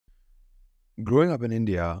Growing up in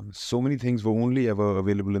India, so many things were only ever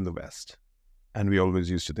available in the West. And we always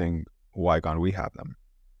used to think, why can't we have them?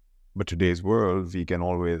 But today's world, we can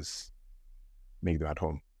always make them at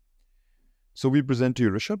home. So we present to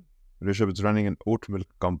you Rishabh. Rishabh is running an oat milk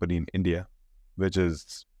company in India, which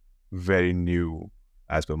is very new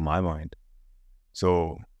as per my mind.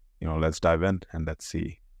 So, let's dive in and let's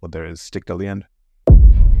see what there is. Stick till the end.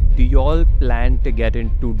 Do you all plan to get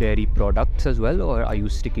into dairy products as well, or are you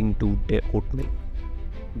sticking to oat milk?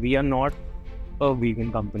 We are not a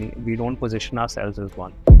vegan company. We don't position ourselves as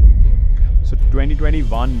one. So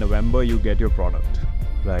 2021 November, you get your product,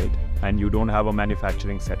 right? And you don't have a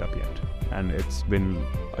manufacturing setup yet. And it's been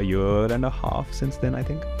a year and a half since then, I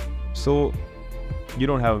think. So you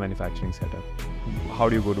don't have a manufacturing setup. How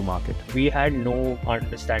do you go to market? We had no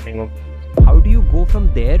understanding of How do you go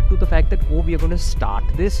from there to the fact that, we are going to start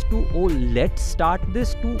this, to, let's start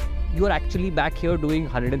this, to you're actually back here doing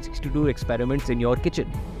 162 experiments in your kitchen?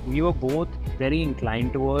 we were both very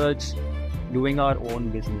inclined towards doing our own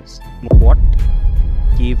business. What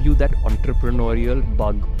gave you that entrepreneurial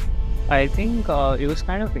bug? I think it was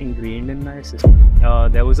kind of ingrained in my system.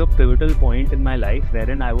 There was a pivotal point in my life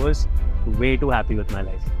wherein I was way too happy with my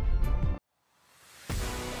life.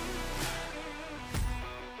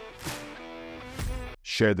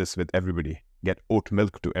 Share this with everybody. Get oat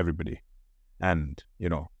milk to everybody. And,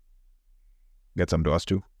 get some to us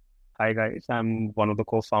too. Hi guys, I'm one of the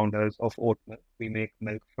co-founders of OatMlk. We make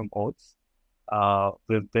milk from oats.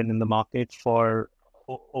 We've been in the market for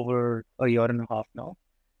over a year and a half now,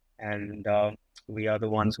 and we are the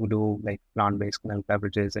ones who do like plant-based milk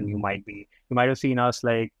beverages. And you might have seen us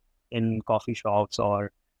like in coffee shops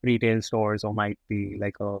or retail stores, or might be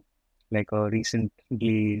like a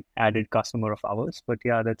recently added customer of ours. But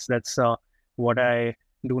yeah, that's what I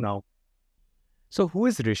do now. So who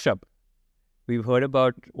is Rishabh? We've heard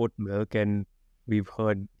about oat milk and we've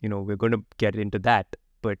heard, we're going to get into that.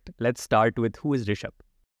 But let's start with, who is Rishabh?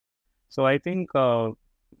 So I think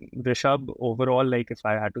Rishabh overall, like if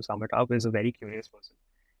I had to sum it up, is a very curious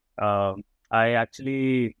person. I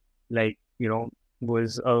actually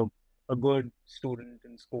was a good student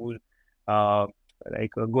in school,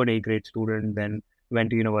 like a good A grade student. Then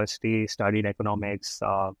went to university, studied economics,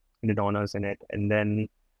 did honors in it, and then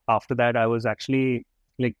after that I was actually,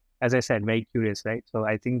 like as I said, very curious, right? So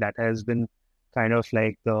I think that has been kind of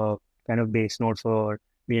like the kind of base note for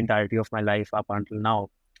the entirety of my life up until now.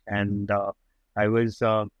 And I was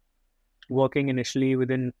working initially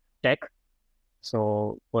within tech,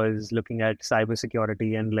 so was looking at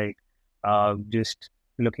cybersecurity and just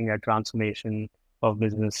looking at transformation of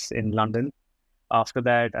business in London. After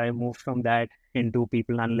that, I moved from that into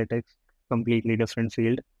people analytics, completely different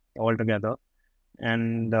field altogether.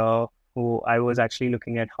 And who I was actually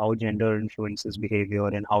looking at how gender influences behavior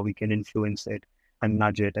and how we can influence it and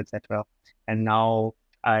nudge it, etc. And now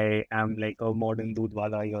I am like a modern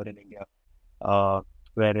Dudwala here in India,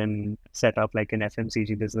 wherein set up like an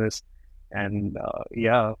FMCG business, and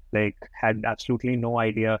had absolutely no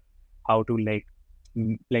idea how to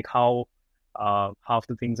how half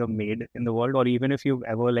the things are made in the world, or even if you've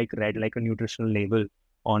ever read like a nutritional label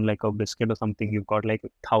on like a biscuit or something, you've got like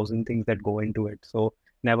 1,000 things that go into it. So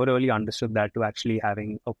never really understood that to actually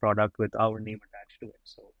having a product with our name attached to it.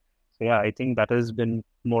 So yeah, I think that has been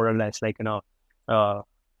more or less like in a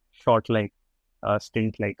short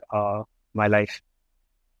stint my life.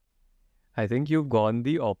 I think you've gone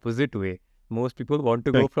the opposite way. Most people want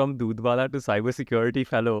to go from Dudwala to cybersecurity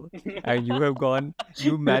fellow, and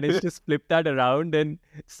you managed to flip that around, and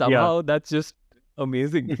somehow that's just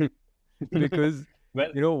amazing. Because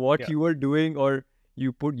what you were doing, or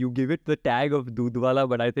you give it the tag of Dudwala,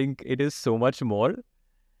 but I think it is so much more,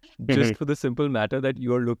 just for the simple matter that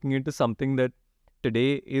you are looking into something that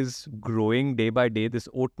today is growing day by day, this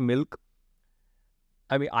oat milk.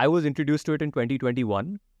 I mean, I was introduced to it in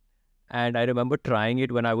 2021, and I remember trying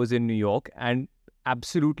it when I was in New York and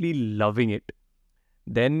absolutely loving it.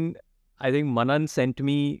 Then I think Manan sent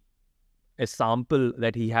me a sample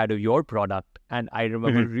that he had of your product, and I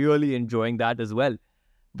remember really enjoying that as well.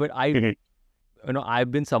 But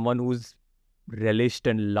I've been someone who's relished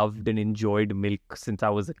and loved and enjoyed milk since I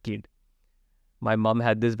was a kid. My mom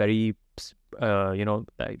had this very,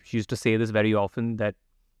 she used to say this very often, that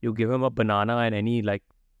you give him a banana and any like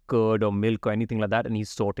curd or milk or anything like that, and he's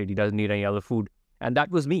sorted. He doesn't need any other food. And that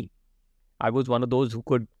was me. I was one of those who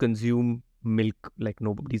could consume milk like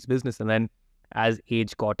nobody's business. And then as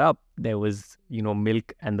age caught up, there was,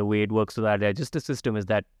 milk, and the way it works with our digestive system is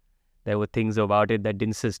that there were things about it that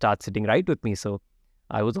didn't start sitting right with me. So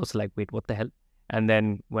I was also like, wait, what the hell? And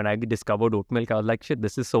then when I discovered oat milk, I was like, shit,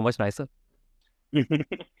 this is so much nicer.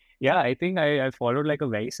 Yeah, I think I followed like a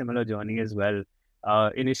very similar journey as well.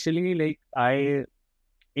 Initially, like I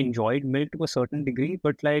enjoyed milk to a certain degree,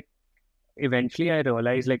 but like eventually I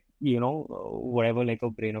realized, like, whatever like a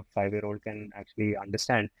brain of 5-year-old can actually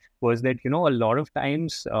understand was that, a lot of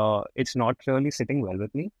times it's not really sitting well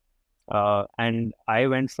with me. And I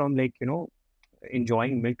went from like,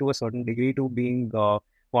 enjoying milk to a certain degree to being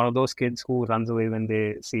one of those kids who runs away when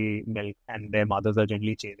they see milk and their mothers are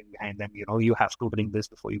generally chasing behind them. You have to drink this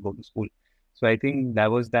before you go to school. So I think that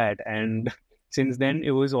was that. And since then,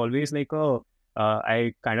 it was always like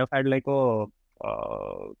I kind of had like a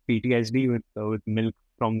PTSD with milk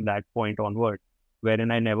from that point onward, wherein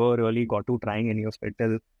I never really got to trying any of it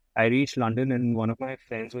till I reached London, and one of my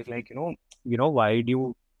friends was like, why do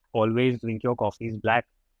you always drink your coffees black?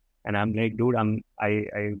 And I'm like, dude,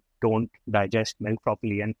 I don't digest milk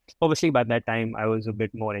properly. And obviously by that time I was a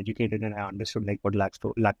bit more educated and I understood like what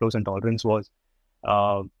lactose intolerance was.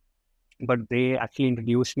 Uh, but they actually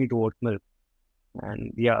introduced me to oat milk,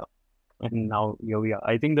 and yeah, and now here we are.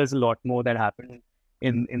 I think there's a lot more that happened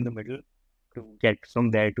in the middle to get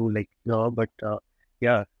from there to like but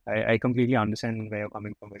yeah, I completely understand where you're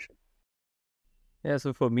coming from, Vishal. Yeah,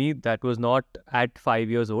 so for me, that was not at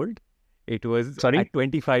 5 years old. It was Sorry. at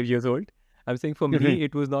 25 years old. I'm saying for me,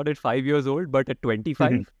 it was not at 5 years old, but at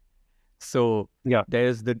 25. So Yeah.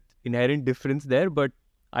 there's the inherent difference there, but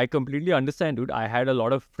I completely understand, dude. I had a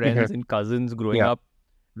lot of friends and cousins growing Yeah. up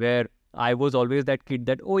where I was always that kid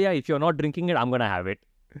that, oh yeah, if you're not drinking it, I'm gonna have it.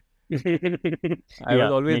 I was Yeah,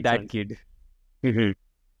 always makes that sense. kid.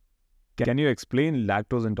 Can you explain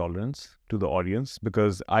lactose intolerance to the audience?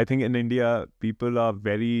 Because I think in India, people are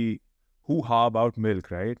very hoo-ha about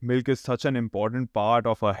milk, right? Milk is such an important part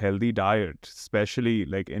of a healthy diet, especially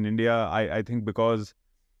like in India. I think because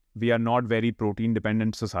we are not very protein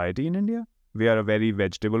dependent society in India. We are a very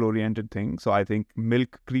vegetable oriented thing. So I think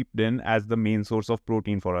milk creeped in as the main source of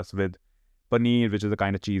protein for us with paneer, which is a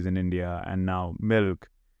kind of cheese in India, and now milk.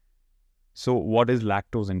 So what is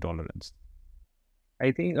lactose intolerance?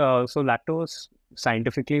 I think so. Lactose,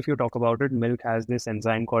 scientifically, if you talk about it, milk has this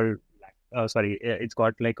enzyme called, it's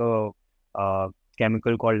got like a uh,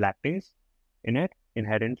 chemical called lactase in it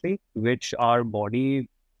inherently, which our body,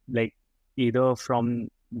 like, either from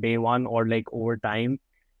day one or like over time,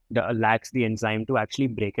 lacks the enzyme to actually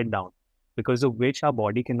break it down, because of which our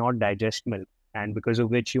body cannot digest milk, and because of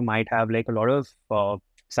which you might have like a lot of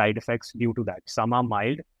side effects due to that. Some are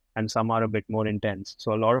mild and some are a bit more intense.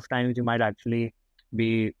 So a lot of times you might actually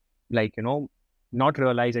be like, not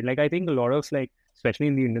realize it. Like, I think a lot of like, especially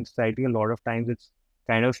in the Indian society, a lot of times it's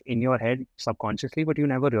kind of in your head subconsciously, but you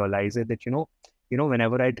never realize it that,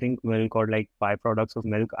 whenever I drink milk or like byproducts of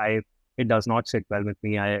milk, it does not sit well with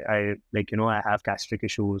me. I like, I have gastric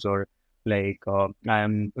issues, or like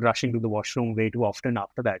I'm rushing to the washroom way too often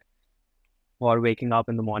after that, or waking up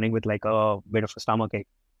in the morning with like a bit of a stomach ache.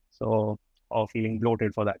 So, or feeling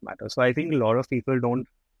bloated for that matter. So I think a lot of people don't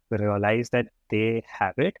realize that they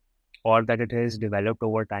have it, or that it has developed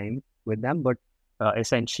over time with them. But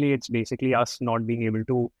essentially, it's basically us not being able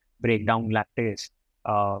to break down lactase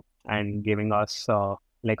and giving us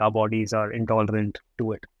like our bodies are intolerant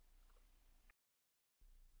to it.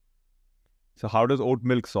 So how does oat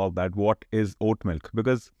milk solve that? What is oat milk?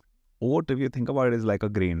 Because oat, if you think about it, is like a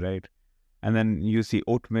grain, right? And then you see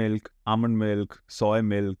oat milk, almond milk, soy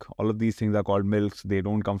milk. All of these things are called milks. They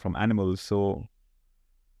don't come from animals. So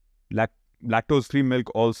lactose-free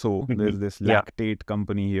milk also, there's this Yeah. lactate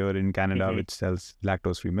company here in Canada which sells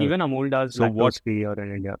lactose-free milk. Even Amul does So what? lactose free here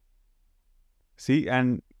in India. See,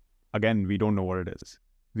 and again, we don't know what it is.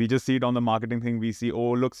 We just see it on the marketing thing. We see,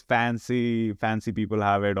 oh, looks fancy, fancy people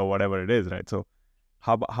have it or whatever it is, right? So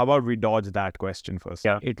how about we dodge that question first?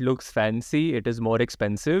 Yeah. It looks fancy, it is more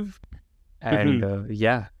expensive, and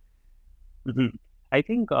yeah. I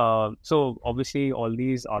think so. Obviously, all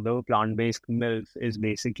these other plant-based milks is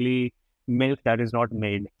basically milk that is not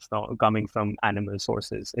made coming from animal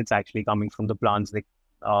sources. It's actually coming from the plants that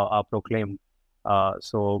are proclaimed.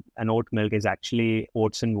 So, an oat milk is actually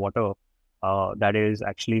oats and water that is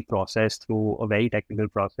actually processed through a very technical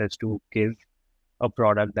process to give a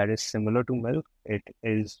product that is similar to milk. It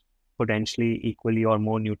is potentially equally or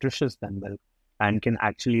more nutritious than milk, and can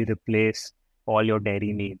actually replace all your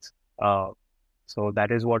dairy needs. So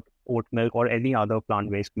that is what oat milk or any other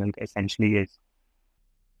plant-based milk essentially is.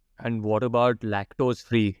 And what about lactose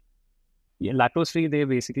free? Yeah, lactose-free, they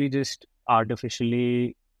basically just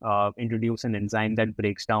artificially introduce an enzyme that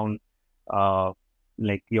breaks down uh,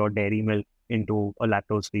 like your dairy milk into a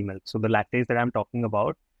lactose-free milk. So the lactase that I'm talking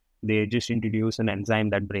about, they just introduce an enzyme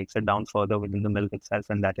that breaks it down further within the milk itself,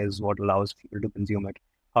 and that is what allows people to consume it.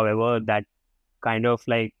 However, that kind of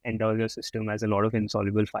like enters your system as a lot of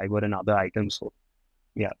insoluble fiber and other items. So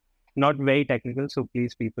yeah, not very technical. So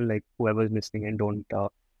please, people, like whoever's listening in, don't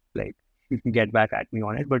like get back at me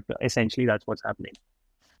on it. But essentially, that's what's happening.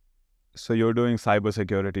 So you're doing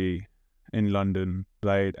cybersecurity in London,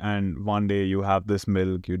 right? And one day you have this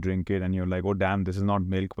milk, you drink it, and you're like, "Oh damn, this is not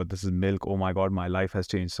milk, but this is milk. Oh my god, my life has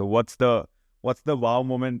changed." So what's the wow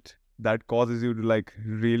moment that causes you to like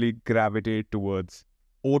really gravitate towards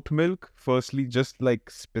oat milk? Firstly, just like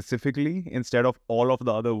specifically instead of all of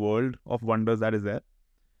the other world of wonders that is there,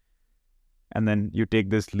 and then you take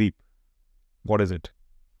this leap. What is it?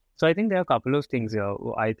 So I think there are a couple of things here.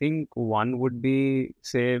 I think one would be,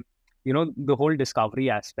 say, the whole discovery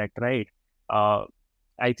aspect, right?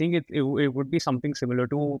 I think it would be something similar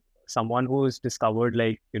to someone who's discovered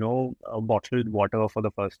like, bottled water for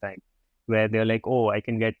the first time, where they're like, oh, I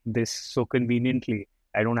can get this so conveniently.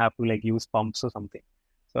 I don't have to like use pumps or something.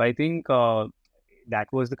 So I think that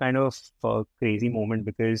was the kind of crazy moment,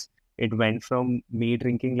 because it went from me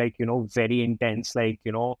drinking like, very intense, like,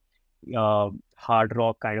 hard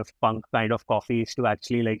rock kind of punk kind of coffees to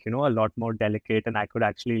actually like, a lot more delicate, and I could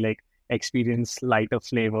actually like experience lighter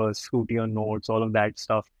flavors, fruitier notes, all of that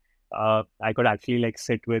stuff. I could actually like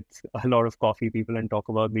sit with a lot of coffee people and talk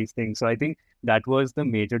about these things. So I think that was the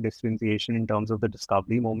major differentiation in terms of the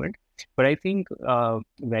discovery moment. But I think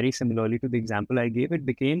very similarly to the example I gave, it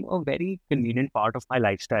became a very convenient part of my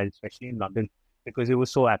lifestyle, especially in London, because it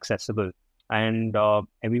was so accessible, and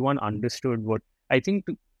everyone understood what I think.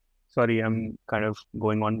 Sorry, I'm kind of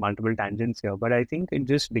going on multiple tangents here, but I think it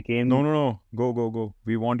just became No. Go.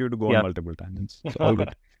 We want you to go on yeah. multiple tangents. It's all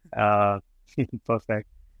good. Perfect.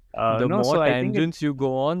 The No, more so I think tangents you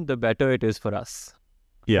go on, the better it is for us.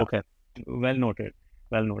 Yeah. okay. Well noted.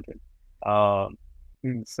 Well noted.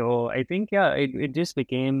 So I think it just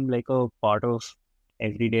became like a part of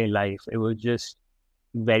everyday life. It was just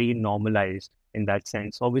very normalized in that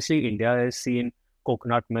sense. Obviously, India has seen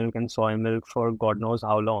coconut milk and soy milk for God knows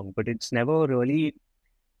how long, but it's never really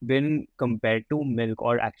been compared to milk,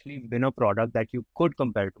 or actually been a product that you could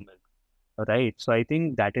compare to milk, right? So I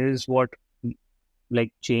think that is what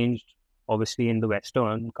like changed obviously in the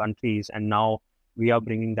Western countries, and now we are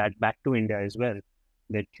bringing that back to India as well,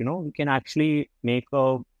 that we can actually make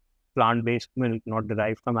a plant-based milk not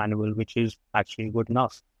derived from animal, which is actually good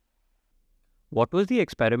enough. What was the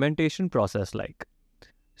experimentation process like?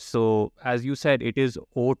 So, as you said, it is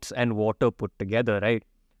oats and water put together, right?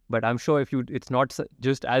 But I'm sure it's not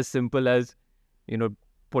just as simple as, you know,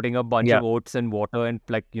 putting a bunch Yeah. of oats and water and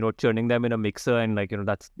like, churning them in a mixer and like,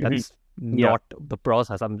 that's Yeah. not the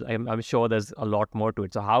process. I'm sure there's a lot more to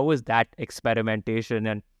it. So how was that experimentation,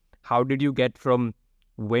 and how did you get from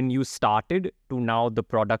when you started to now the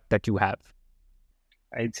product that you have?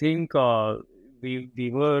 I think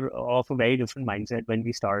we were of a very different mindset when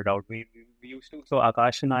we started out. We used to, so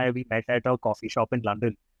Akash and I, we met at a coffee shop in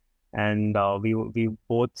London, and we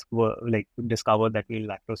both were like discovered that we're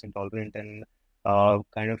lactose intolerant, and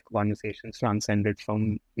kind of conversations transcended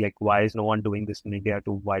from like, why is no one doing this in India,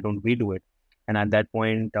 to why don't we do it? And at that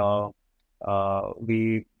point,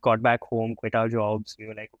 we got back home, quit our jobs. We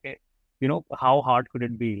were like, okay, how hard could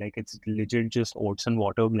it be? Like, it's legit just oats and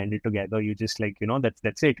water blended together. You just like,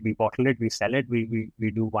 that's it. We bottle it, we sell it, we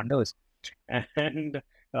do wonders. And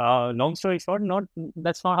long story short,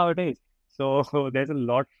 that's not how it is. So there's a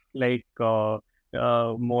lot like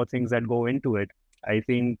more things that go into it. I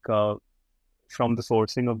think from the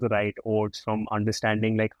sourcing of the right oats, from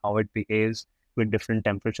understanding like how it behaves with different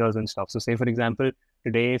temperatures and stuff. So say for example,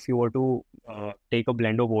 today if you were to take a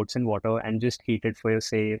blend of oats and water and just heat it for your,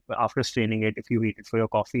 say after straining it, if you heat it for your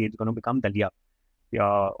coffee, it's going to become dalia,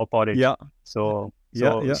 or porridge. Yeah. So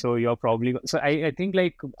Yeah. so you're probably so I think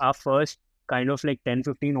like our first kind of like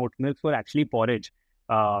 10-15 oat milks were actually porridge,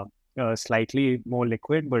 slightly more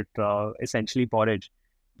liquid, but essentially porridge.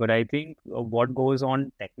 But I think what goes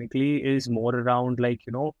on technically is more around like,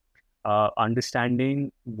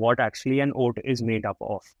 understanding what actually an oat is made up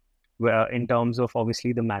of, where in terms of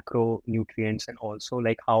obviously the macronutrients, and also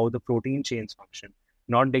like how the protein chains function.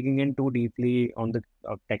 Not digging in too deeply on the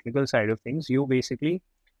technical side of things, you basically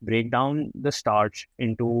break down the starch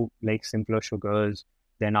into like simpler sugars.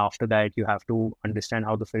 Then after that, you have to understand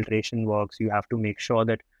how the filtration works. You have to make sure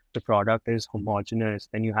that the product is homogeneous.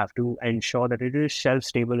 Then you have to ensure that it is shelf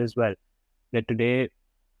stable as well. That today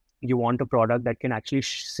you want a product that can actually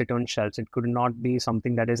sit on shelves. It could not be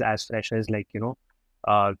something that is as fresh as like,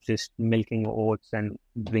 just milking oats and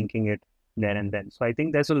drinking it there and then. So I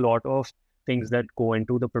think there's a lot of things that go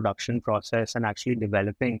into the production process and actually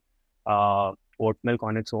developing oat milk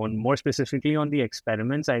on its own. More specifically on the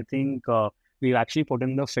experiments, I think we actually put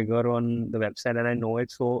in the figure on the website, and I know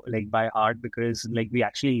it so like by heart because like we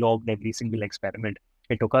actually logged every single experiment.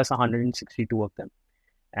 It took us 162 of them,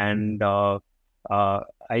 and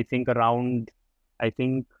I think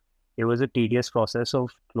it was a tedious process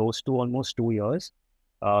of close to almost 2 years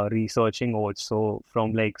researching oats. So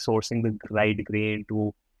from like sourcing the right grain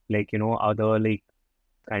to like other like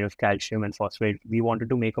kind of calcium and phosphate, we wanted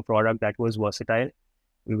to make a product that was versatile.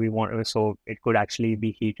 We want so it could actually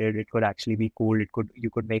be heated, it could actually be cooled, you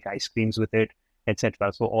could make ice creams with it,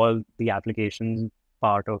 etc. So all the applications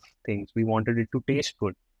part of things, we wanted it to taste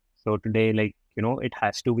good. So today, like it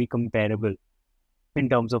has to be comparable in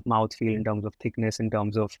terms of mouthfeel, in terms of thickness, in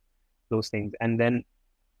terms of those things. And then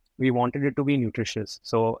we wanted it to be nutritious.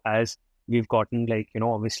 So as we've gotten like,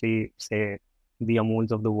 obviously say the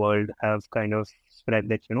Amuls of the world have kind of spread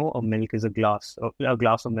that, a milk is a glass of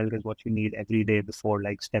milk is what you need every day before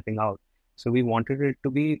like stepping out. So we wanted it to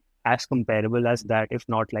be as comparable as that, if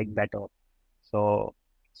not like better. So,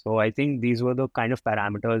 so I think these were the kind of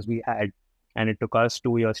parameters we had, and it took us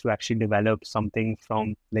 2 years to actually develop something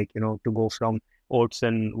from like, to go from oats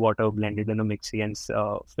and water blended in a mixie and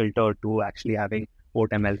filtered to actually having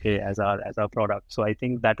OatMlk as our product. So I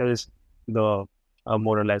think that is the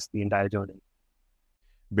more or less the entire journey.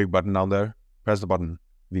 Big button down there. Press the button.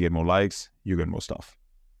 We get more likes. You get more stuff.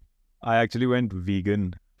 I actually went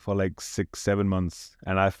vegan for like 6-7 months,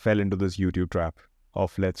 and I fell into this YouTube trap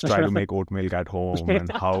of let's try to make oat milk at home and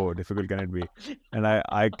how difficult can it be. And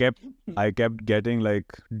I kept getting like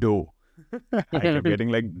dough. I kept getting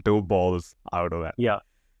like dough balls out of that. Yeah.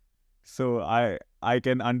 So I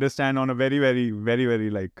can understand on a very, very, very, very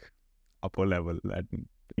like upper level that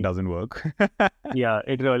it doesn't work. Yeah,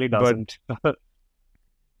 it really doesn't.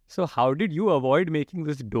 So how did you avoid making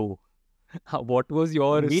this dough? What was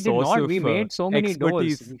your We did source not. of We made so many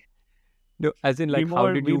doughs. expertise? No, as in like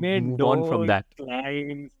how did We you made move on from doughs, that?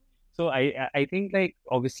 slimes. So I think like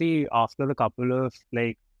obviously after a couple of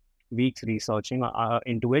like weeks researching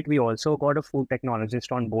into it, we also got a food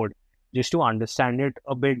technologist on board just to understand it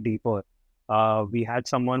a bit deeper. We had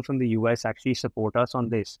someone from the US actually support us on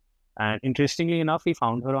this, and interestingly enough, we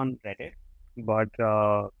found her on Reddit. But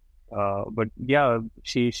yeah,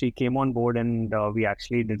 she came on board, and we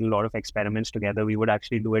actually did a lot of experiments together. We would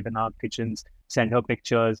actually do it in our kitchens, send her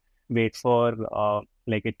pictures, wait for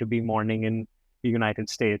like it to be morning in the United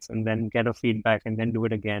States, and then get a feedback, and then do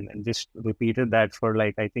it again, and just repeated that for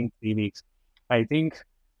like I think 3 weeks. I think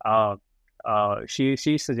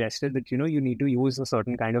she suggested that you need to use a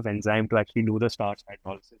certain kind of enzyme to actually do the starch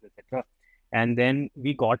hydrolysis, etc. And then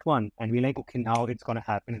we got one, and we're like, okay, now it's gonna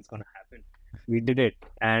happen. It's gonna happen. We did it,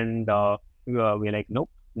 and we're like, nope,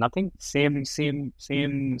 nothing. Same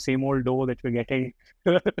old dough that we're getting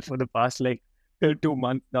for the past like 2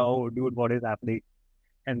 months now, dude. What is happening?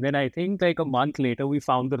 And then I think like a month later, we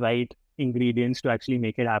found the right ingredients to actually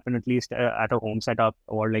make it happen, at least at a home setup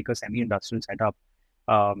or like a semi-industrial setup.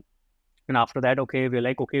 And after that, okay, we're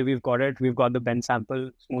like, okay, we've got it. We've got the bench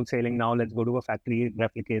sample, smooth sailing now. Let's go to a factory,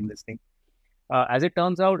 replicate this thing. As it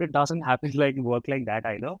turns out, it doesn't happen like work like that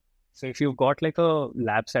either. So if you've got like a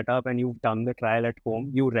lab setup and you've done the trial at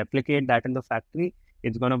home, you replicate that in the factory,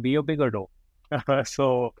 it's gonna be a bigger dough.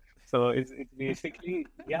 so it's basically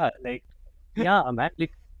man. Like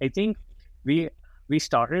I think we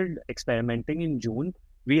started experimenting in June.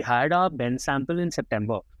 We had our bench sample in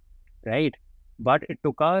September, right? But it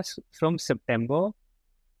took us from September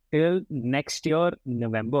till next year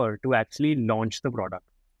November to actually launch the product.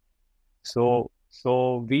 So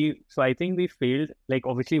I think we failed like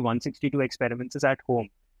obviously 162 experiments is at home,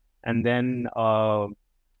 and then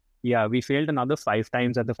we failed another 5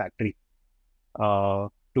 times at the factory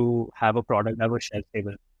to have a product that was shelf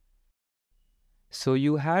stable. So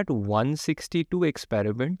you had 162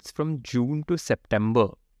 experiments from June to September,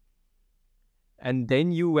 and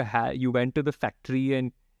then you went to the factory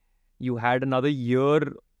and you had another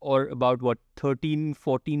year or about what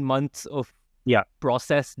 13-14 months of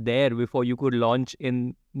process there before you could launch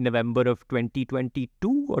in November of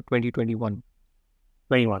 2022 or 2021?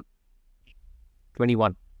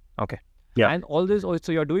 21. Okay. Yeah. And all this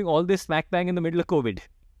also, you're doing all this smack bang in the middle of COVID.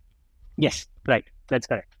 Yes, right. That's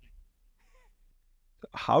correct.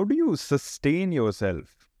 How do you sustain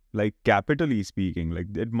yourself, like capitally speaking?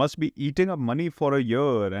 Like it must be eating up money for a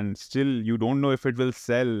year, and still you don't know if it will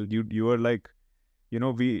sell. You are like,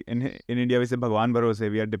 we in India we say Bhagwan Bharose.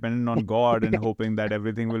 We are dependent on God and hoping that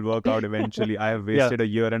everything will work out eventually. I have wasted a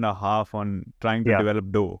year and a half on trying to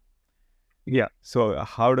develop dough. Yeah. So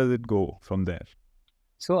how does it go from there?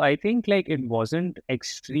 So I think like it wasn't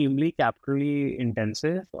extremely capitally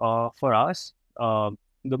intensive for us. The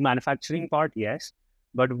manufacturing part, yes.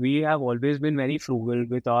 but we have always been very frugal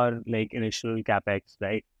with our like initial capex,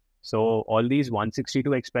 right? So all these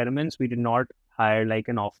 162 experiments, we did not hire like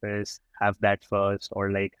an office, have that first,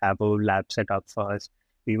 or like have a lab set up first.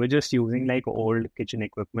 We were just using like old kitchen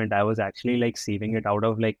equipment. I was actually like saving it out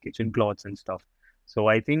of like kitchen cloths and stuff. So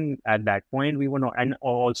I think at that point we were not, and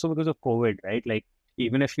also because of COVID, right? Like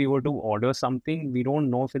even if we were to order something, we don't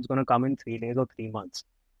know if it's going to come in 3 days or 3 months.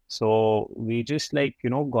 So we just like,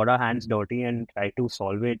 got our hands dirty and tried to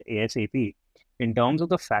solve it ASAP. In terms of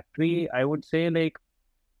the factory, I would say like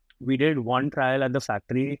we did one trial at the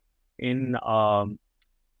factory in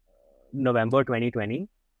November 2020.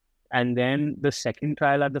 And then the second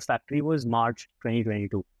trial at the factory was March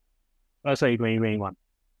 2022. 2021.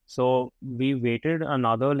 So we waited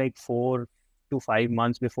another like 4 to 5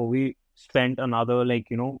 months before we spent another like,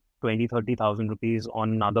 20,000-30,000 rupees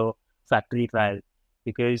on another factory trial,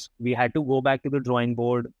 because we had to go back to the drawing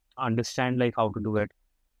board, understand like how to do it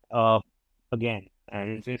uh, again.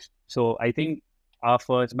 And just so I think our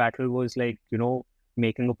first battle was like,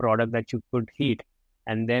 making a product that you could heat.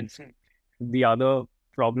 And then the other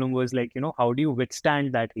problem was like, how do you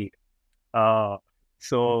withstand that heat? Uh,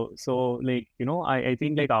 so like, I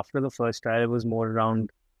think like after the first trial, it was more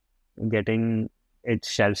around getting it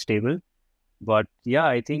shelf stable. But yeah,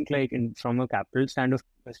 I think like from a capital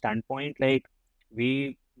standpoint, like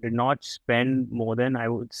we did not spend more than, I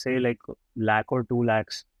would say, like lakh or 2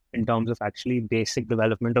 lakhs in terms of actually basic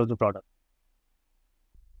development of the product.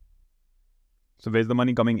 So where's the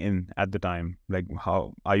money coming in at the time? Like,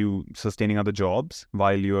 how are you sustaining other jobs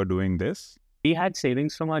while you are doing this? We had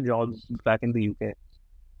savings from our jobs back in the UK.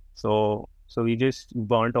 So we just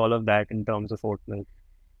burnt all of that in terms of OatMlk.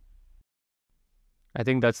 I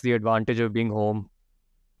think that's the advantage of being home.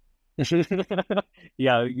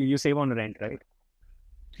 Yeah, you save on rent, right?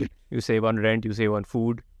 You save on rent, you save on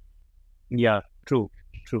food. Yeah, true.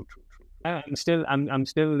 I'm still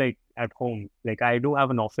like at home. Like I do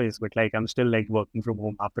have an office, but like I'm still like working from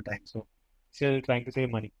home half the time. So still trying to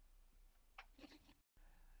save money.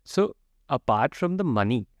 So apart from the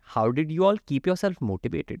money, how did you all keep yourself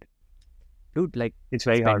motivated? Dude, like It's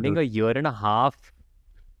very hard. spending a year and a half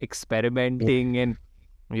experimenting and,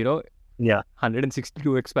 Yeah.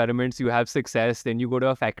 162 experiments, you have success, then you go to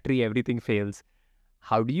a factory, everything fails.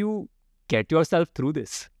 How do you get yourself through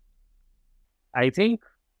this? I think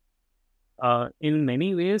in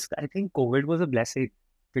many ways, I think COVID was a blessing,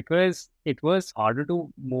 because it was harder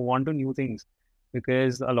to move on to new things,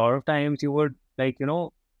 because a lot of times you would like,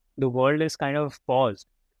 the world is kind of paused.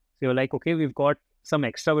 So you're like, okay, we've got some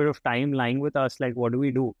extra bit of time lying with us. Like, what do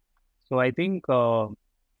we do? So I think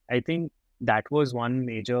that was one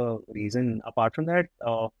major reason. Apart from that,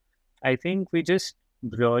 I think we just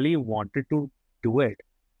really wanted to do it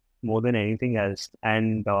more than anything else.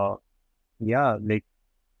 And yeah, like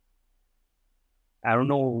I don't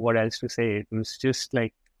know what else to say. It was just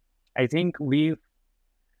like, I think it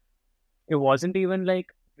wasn't even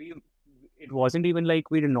like we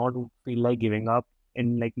did not feel like giving up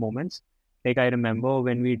in like moments. Like I remember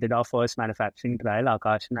when we did our first manufacturing trial,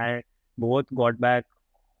 Akash and I both got back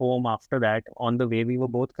home after that. On the way, we were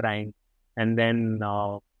both crying. And then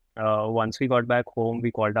once we got back home,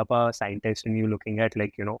 we called up a scientist and you looking at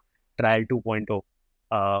like, trial 2.0.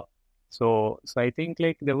 So I think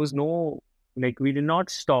like there was no, like we did not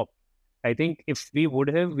stop. I think if we would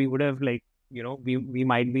have like, we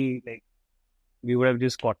might be like, we would have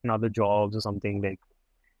just gotten other jobs or something like,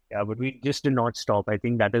 yeah, but we just did not stop. I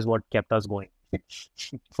think that is what kept us going.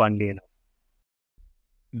 Funnily enough.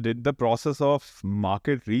 Did the process of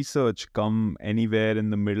market research come anywhere in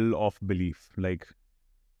the middle of belief? Like,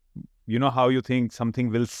 you know how you think something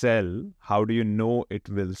will sell, how do you know it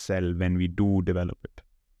will sell when we do develop it?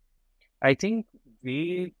 I think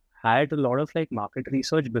we had a lot of like market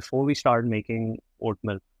research before we started making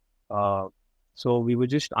OatMlk. So we were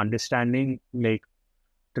just understanding like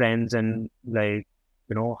trends and like,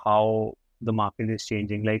 how the market is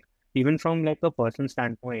changing. Like even from like a personal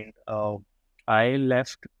standpoint, I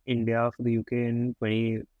left India for the UK in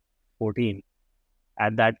 2014.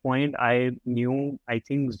 At that point, I knew, I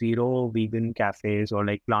think, 0 vegan cafes or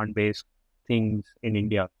like plant-based things in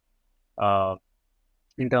India. Uh,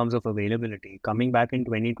 in terms of availability. Coming back in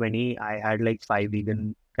 2020, I had like 5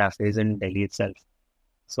 vegan cafes in Delhi itself.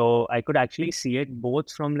 So I could actually see it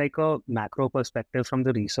both from like a macro perspective from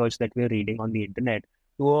the research that we're reading on the internet,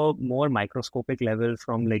 to a more microscopic level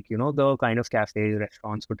from like, the kind of cafes,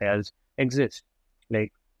 restaurants, hotels exist.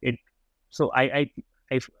 Like it, so I,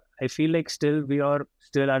 I feel like still we are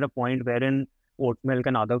still at a point wherein oat milk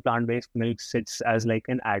and other plant-based milk sits as like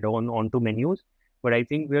an add-on onto menus. But I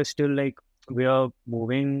think we're still like, we are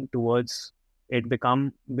moving towards it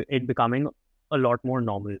becoming a lot more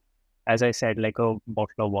normal. As I said, like a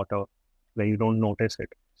bottle of water where you don't notice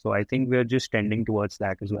it. So I think we're just tending towards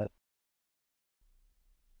that as well.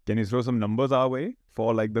 Can you throw some numbers our way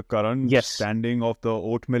for like the current Yes. standing of the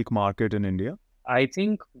oat milk market in India? I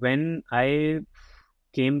think when I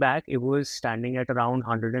came back, it was standing at around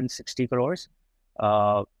 160 crores.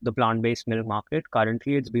 The plant-based milk market,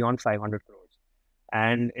 currently it's beyond 500 crores.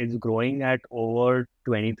 And it's growing at over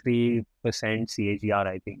 23% CAGR,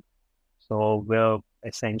 I think. So we're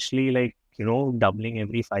essentially like, doubling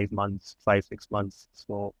every 5 months, 6 months.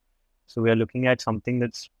 So we're looking at something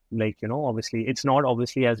that's like, obviously, it's not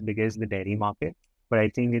obviously as big as the dairy market, but I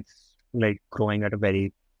think it's like growing at a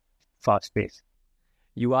very fast pace.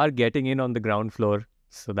 You are getting in on the ground floor,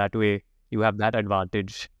 so that way you have that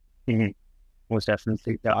advantage. Most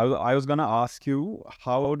definitely. Yeah. I was gonna ask you,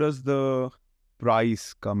 how does the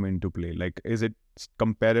price come into play? Like, is it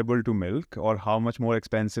comparable to milk, or how much more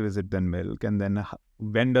expensive is it than milk? And then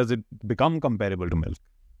when does it become comparable to milk?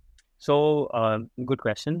 So, good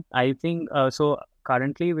question. I think so.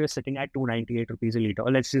 Currently, we're sitting at 298 rupees a liter.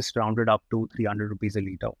 Let's just round it up to 300 rupees a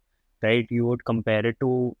liter, right? You would compare it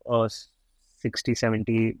to 60,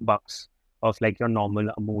 70 bucks of like your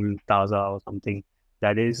normal Amul Taza or something.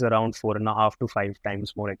 That is around 4.5 to 5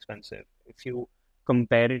 times more expensive. If you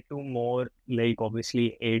compare it to more like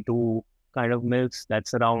obviously A2 kind of milks,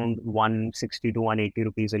 that's around 160 to 180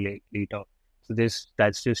 rupees a liter. So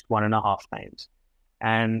that's just 1.5 times.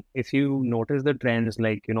 And if you notice the trends,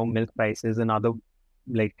 like, milk prices and other,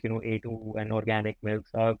 like, A2 and organic milks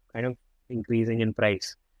are kind of increasing in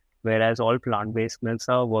price, whereas all plant-based milks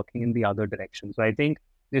are working in the other direction. So I think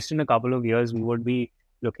just in a couple of years, we would be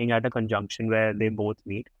looking at a conjunction where they both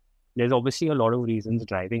meet. There's obviously a lot of reasons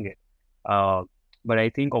driving it. But I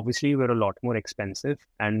think obviously we're a lot more expensive,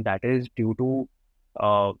 and that is due to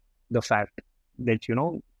the fact that,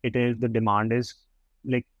 the demand is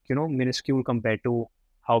like, minuscule compared to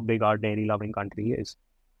how big our dairy loving country is.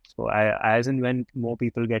 So as and when more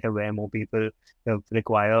people get aware, more people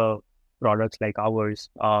require products like ours,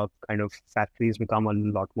 kind of factories become a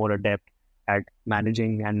lot more adept at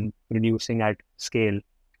managing and producing at scale.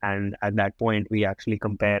 And at that point, we actually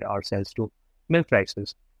compare ourselves to milk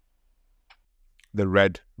prices. The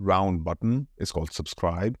red round button is called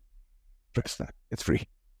subscribe. Press that. It's free.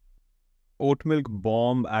 Oat milk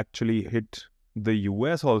bomb actually hit the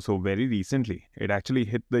US also very recently. It actually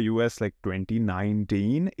hit the US like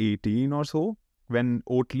 2019, 18 or so, when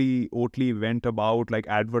Oatly went about like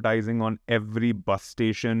advertising on every bus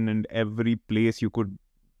station and every place you could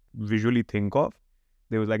visually think of.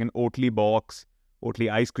 There was like an Oatly box, Oatly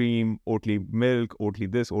ice cream, Oatly milk, Oatly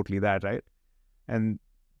this, Oatly that, right? And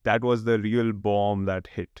that was the real bomb that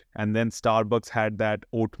hit. And then Starbucks had that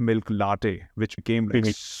oat milk latte, which became like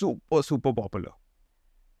super, super popular.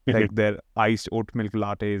 Like their iced oat milk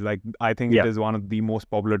latte is like, I think it is one of the most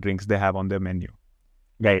popular drinks they have on their menu.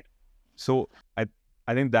 Right. So I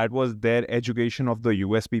think that was their education of the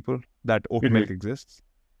US people, that oat milk exists.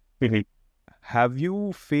 Have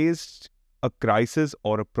you faced a crisis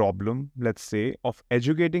or a problem, let's say, of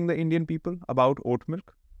educating the Indian people about oat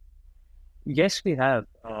milk? Yes, we have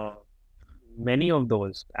many of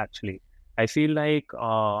those actually. I feel like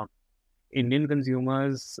Indian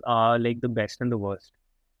consumers are like the best and the worst.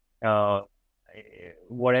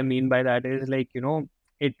 What I mean by that is like,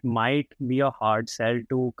 it might be a hard sell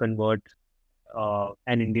to convert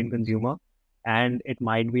an Indian consumer, and it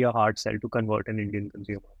might be a hard sell to convert an Indian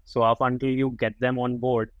consumer. So up until you get them on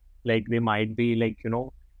board, like they might be like,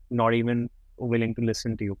 not even willing to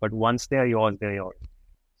listen to you. But once they're yours, they're yours.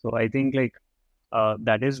 So I think like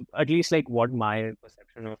that is at least like what my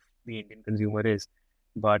perception of the Indian consumer is.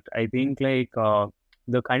 But I think like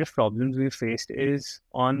the kind of problems we faced is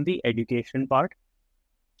on the education part.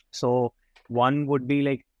 So one would be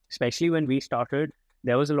like, especially when we started,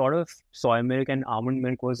 there was a lot of soy milk and almond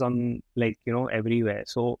milk was on like, everywhere.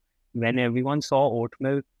 So when everyone saw oat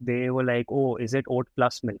milk, they were like, oh, is it oat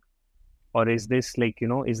plus milk? Or is this like,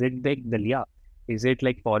 is it like dalia? Is it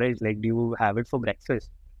like porridge? Like, do you have it for breakfast?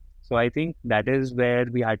 So I think that is where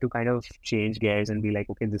we had to kind of change gears and be like,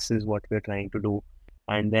 okay, this is what we're trying to do.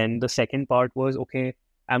 And then the second part was, okay,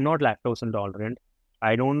 I'm not lactose intolerant.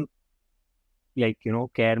 I don't like,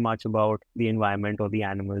 care much about the environment or the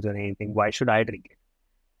animals or anything. Why should I drink it?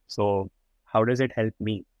 So how does it help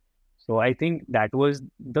me? So I think that was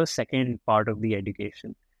the second part of the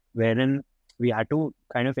education, wherein we had to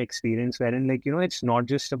kind of experience wherein like, it's not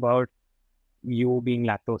just about you being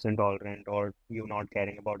lactose intolerant or you not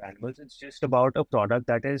caring about animals. It's just about a product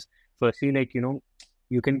that is firstly like,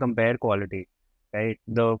 you can compare quality, right?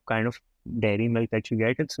 The kind of dairy milk that you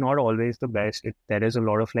get, it's not always the best. There is a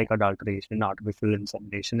lot of like adulteration, artificial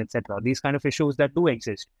insemination, etc. These kind of issues that do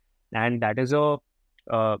exist, and that is a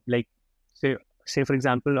like say for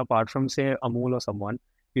example, apart from say Amul or someone,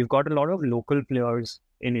 we've got a lot of local players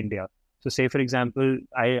in India. So say for example,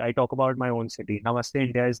 I talk about my own city. Namaste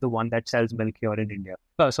India is the one that sells milk here in India.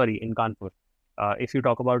 In Kanpur. If you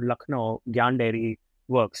talk about Lucknow, Gyan Dairy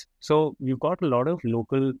works. So you've got a lot of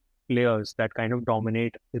local players that kind of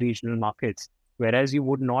dominate regional markets, whereas you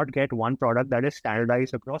would not get one product that is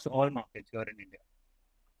standardized across all markets here in India,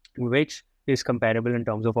 which is comparable in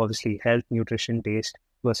terms of obviously health, nutrition, taste,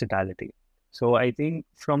 versatility. So I think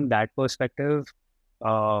from that perspective,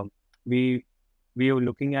 uh, we we are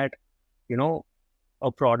looking at, you know,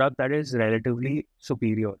 a product that is relatively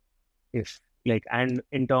superior, if like, and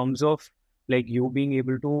in terms of like you being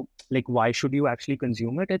able to, like, why should you actually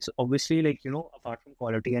consume it? It's obviously like, apart from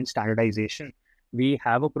quality and standardization, we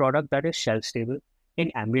have a product that is shelf stable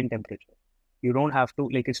in ambient temperature. You don't have to,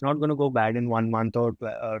 like, it's not going to go bad in 1 month or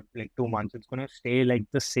like 2 months. It's going to stay like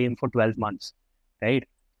the same for 12 months, right?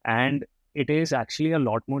 And it is actually a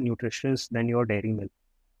lot more nutritious than your dairy milk,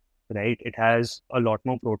 right? It has a lot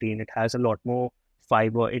more protein. It has a lot more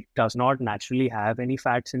fiber. It does not naturally have any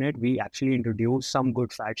fats in it. We actually introduce some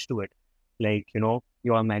good fats to it, like, your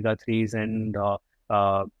omega-3s and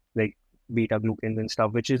like beta glucans and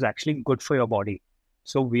stuff, which is actually good for your body.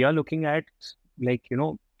 So we are looking at like,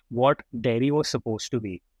 what dairy was supposed to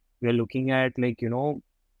be. We're looking at like, an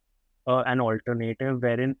alternative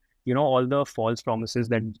wherein, all the false promises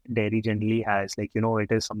that dairy generally has, like,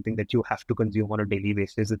 it is something that you have to consume on a daily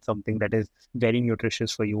basis. It's something that is very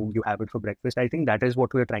nutritious for you. You have it for breakfast. I think that is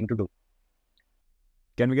what we're trying to do.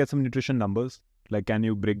 Can we get some nutrition numbers? Like, can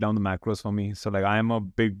you break down the macros for me? So like, I'm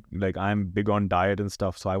big on diet and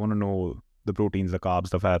stuff. So I want to know the proteins, the carbs,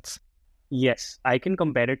 the fats. Yes, I can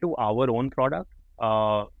compare it to our own product.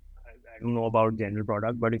 I don't know about general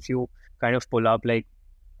product, but if you kind of pull up, like,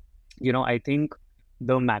 I think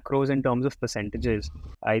the macros in terms of percentages,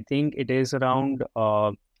 I think it is around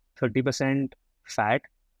 30% fat,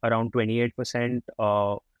 around 28%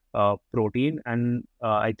 protein, and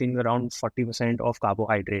I think around 40% of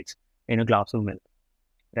carbohydrates in a glass of milk,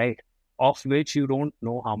 right? Of which you don't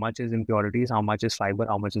know how much is impurities, how much is fiber,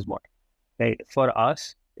 how much is what, right? For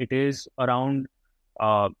us, it is around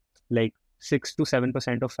uh, like 6 to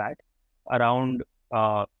 7% of fat, around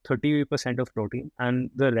 30% of protein, and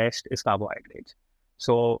the rest is carbohydrates.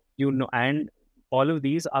 So, and all of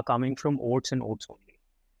these are coming from oats and oats only.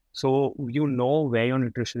 So where your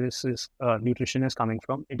nutrition is coming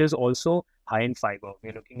from. It is also high in fiber.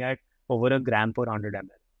 We're looking at over a gram per 100 ml.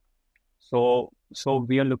 So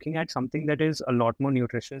we are looking at something that is a lot more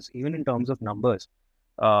nutritious, even in terms of numbers,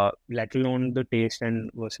 let alone the taste and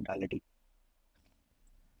versatility.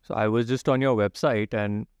 So I was just on your website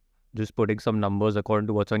and just putting some numbers according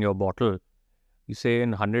to what's on your bottle. You say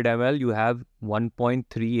in 100 ml, you have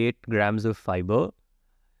 1.38 grams of fiber,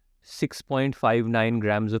 6.59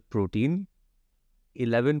 grams of protein,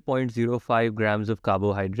 11.05 grams of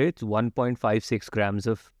carbohydrates, 1.56 grams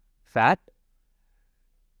of fat,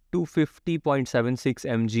 250.76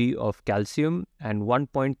 mg of calcium, and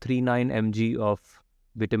 1.39 mg of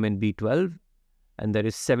vitamin B12, and there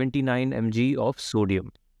is 79 mg of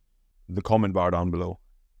sodium. The comment bar down below.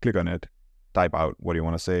 Click on it. Type out what you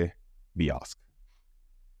want to say. Be asked.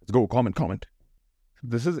 Let's go. Comment.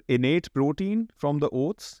 This is innate protein from the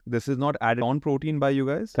oats. This is not added on protein by you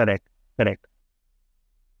guys. Correct.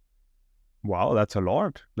 Wow, that's a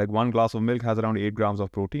lot. Like 1 glass of milk has around 8 grams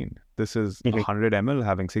of protein. This is 100 ml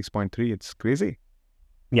having 6.3. It's crazy.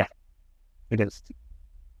 Yeah, it is.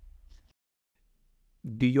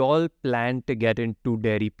 Do you all plan to get into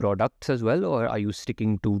dairy products as well, or are you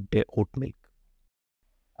sticking to oat milk?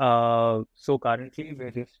 So currently we're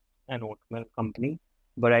just an oat milk company,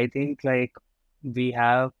 but I think like we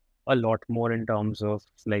have a lot more in terms of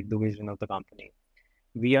like the vision of the company.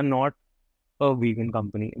 We are not a vegan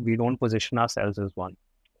company. We don't position ourselves as one.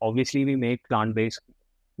 Obviously, we make plant-based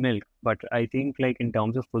milk, but I think like in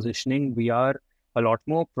terms of positioning, we are a lot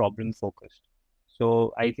more problem focused.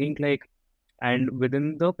 So I think like, and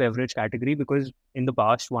within the beverage category, because in the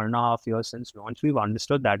past 1.5 years since launch, we've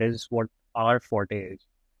understood that is what our forte is.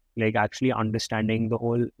 Like actually understanding the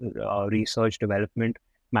whole research, development,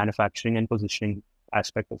 manufacturing, and positioning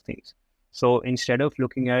aspect of things. So instead of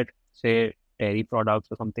looking at, say, dairy products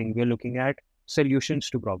or something, we're looking at solutions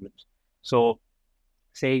to problems. So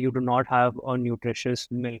say you do not have a nutritious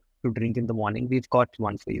milk to drink in the morning, we've got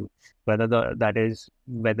one for you. Whether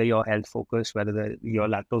whether you're health focused, whether you're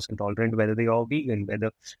lactose intolerant, whether you're vegan,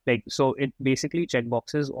 so it basically check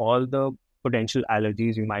boxes all the potential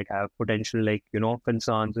allergies you might have, potential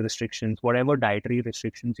concerns, restrictions, whatever dietary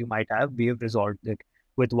restrictions you might have, we have resolved it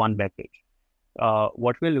with one web page.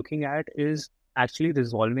 What we're looking at is actually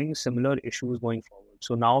resolving similar issues going forward.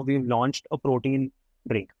 So now we've launched a protein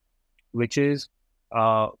drink, which is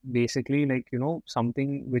basically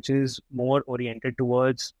something which is more oriented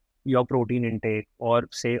towards your protein intake, or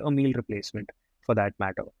say a meal replacement for that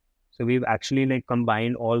matter. So we've actually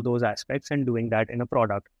combined all those aspects and doing that in a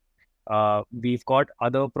product. We've got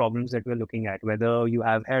other problems that we're looking at, whether you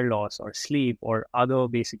have hair loss or sleep or other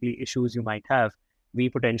basically issues you might have. We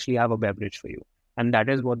potentially have a beverage for you, and that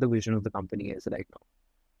is what the vision of the company is right now.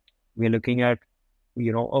 We're looking at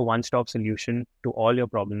a one-stop solution to all your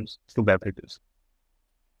problems through beverages.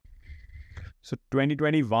 So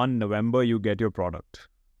 2021 November, you get your product,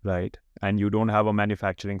 right? And you don't have a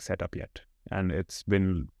manufacturing setup yet. And it's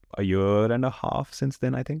been a year and a half since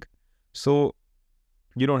then, I think. So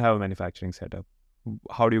you don't have a manufacturing setup.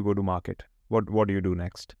 How do you go to market? What do you do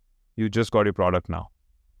next? You just got your product now.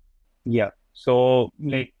 Yeah. So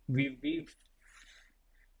we've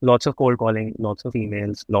lots of cold calling, lots of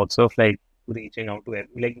emails, lots of reaching out to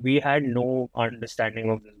we had no understanding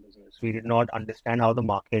of this business. We did not understand how the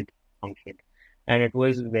market functioned, and it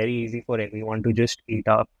was very easy for everyone to just eat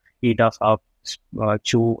us up,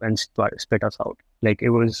 chew and spit us out.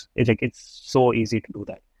 It's so easy to do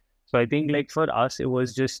that. So I think for us it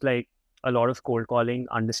was just a lot of cold calling,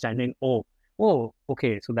 understanding. Oh,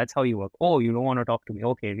 okay, so that's how you work. Oh, you don't want to talk to me.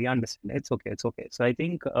 Okay, we understand. It's okay. So I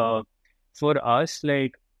think for us,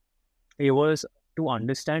 it was to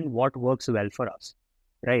understand what works well for us,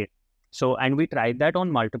 right? So, and we tried that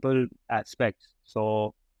on multiple aspects.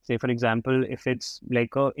 So, say for example, if it's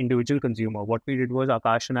like a individual consumer, what we did was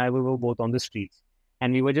Akash and I, we were both on the streets,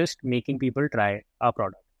 and we were just making people try our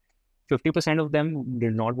product. 50% of them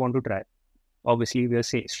did not want to try. Obviously, we are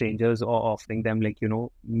strangers, or offering them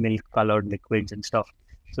milk colored liquids and stuff.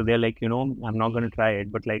 So they're I'm not going to try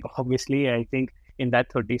it. But obviously, I think in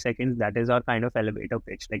that 30 seconds, that is our kind of elevator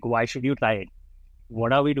pitch. Why should you try it?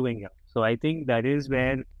 What are we doing here? So I think that is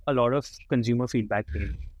where a lot of consumer feedback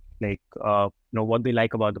came. What they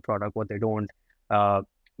like about the product, what they don't.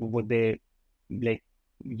 Would they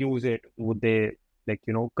use it? Would they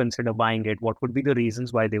consider buying it? What would be the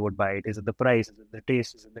reasons why they would buy it? Is it the price? Is it the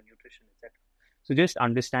taste? Is it the nutrition, etc.? So just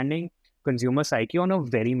understanding consumer psyche on a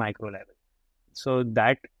very micro level. So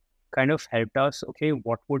that kind of helped us, okay,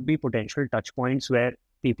 what would be potential touch points where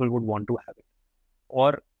people would want to have it?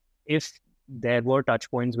 Or if there were touch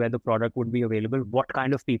points where the product would be available, what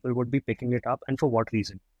kind of people would be picking it up and for what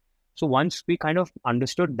reason? So once we kind of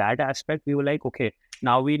understood that aspect, we were like, okay,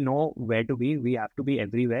 now we know where to be. We have to be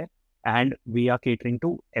everywhere, and we are catering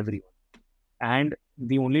to everyone. And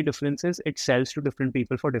the only difference is it sells to different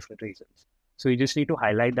people for different reasons. So you just need to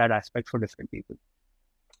highlight that aspect for different people.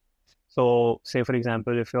 So say, for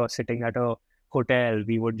example, if you're sitting at a hotel,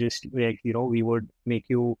 we would just we would make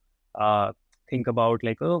you think about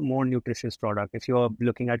a more nutritious product. If you're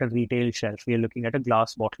looking at a retail shelf, we're looking at a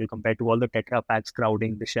glass bottle compared to all the Tetra packs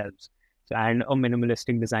crowding the shelves, and a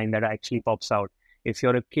minimalistic design that actually pops out. If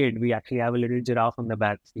you're a kid, we actually have a little giraffe on the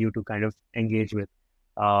back for you to kind of engage with.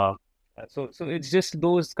 So it's just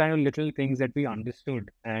those kind of little things that we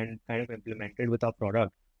understood and kind of implemented with our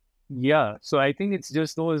product. Yeah, so I think it's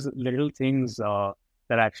just those little things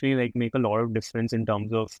that actually make a lot of difference in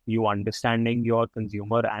terms of you understanding your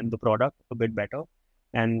consumer and the product a bit better,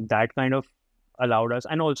 and that kind of allowed us.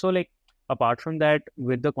 And also apart from that,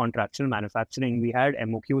 with the contractual manufacturing, we had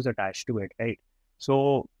MOQs attached to it, right?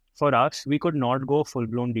 So for us, we could not go full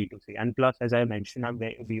blown D2C, and plus, as I mentioned,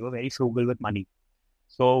 we were very frugal with money,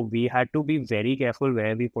 so we had to be very careful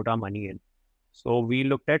where we put our money in. So we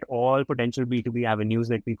looked at all potential B2B avenues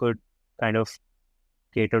that we could kind of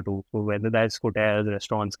cater to. So whether that's hotels,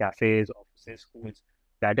 restaurants, cafes, offices, schools,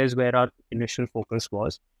 that is where our initial focus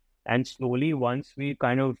was. And slowly, once we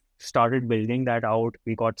kind of started building that out,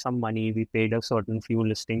 we got some money, we paid a certain few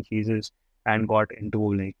listing fees and got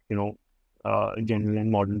into general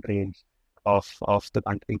and modern trades of the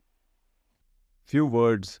country. Few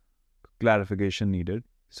words, clarification needed.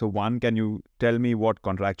 So one, can you tell me what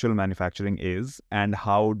contractual manufacturing is and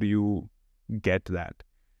how do you get that?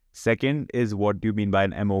 Second is, what do you mean by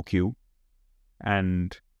an MOQ?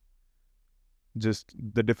 And just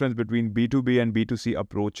the difference between B2B and B2C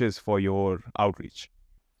approaches for your outreach.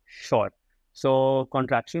 Sure. So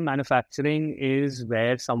contractual manufacturing is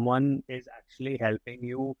where someone is actually helping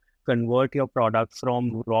you convert your product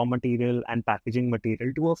from raw material and packaging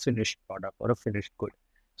material to a finished product or a finished good.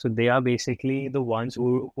 So they are basically the ones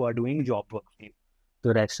who are doing job work for you.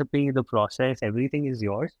 The recipe, the process, everything is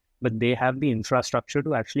yours. but they have the infrastructure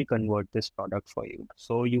to actually convert this product for you.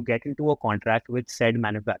 So you get into a contract with said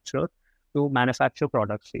manufacturer to manufacture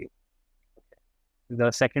products for you.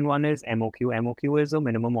 The second one is MOQ. MOQ is a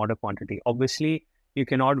minimum order quantity. Obviously, you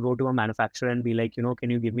cannot go to a manufacturer and be like, can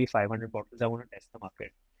you give me 500 bottles? I want to test the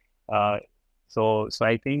market. So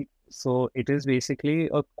I think it is basically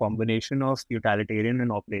a combination of utilitarian and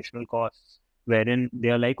operational costs, wherein they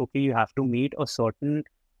are like, okay, you have to meet a certain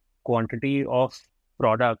quantity of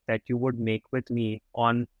product that you would make with me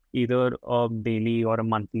on either a daily or a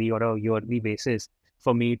monthly or a yearly basis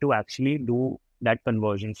for me to actually do that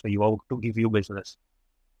conversion for you or to give you business.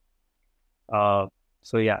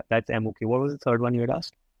 So yeah, that's MOQ. What was the third one you had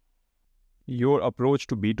asked? Your approach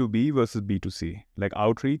to B2B versus B2C, like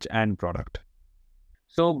outreach and product.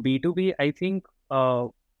 So B2B, I think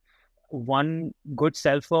one good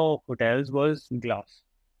sell for hotels was glass.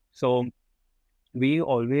 So we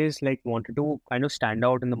always like wanted to kind of stand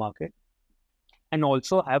out in the market and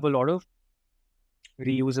also have a lot of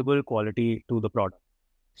reusable quality to the product.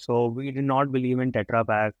 So we did not believe in Tetra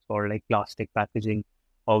packs or like plastic packaging.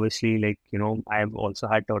 Obviously, like, I've also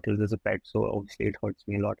had turtles as a pet, so obviously it hurts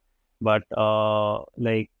me a lot. But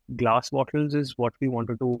like glass bottles is what we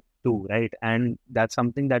wanted to do, right? And that's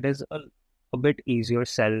something that is a bit easier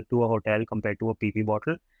sell to a hotel compared to a PP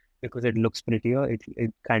bottle because it looks prettier.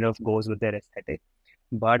 It kind of goes with their aesthetic.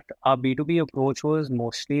 But our B2B approach was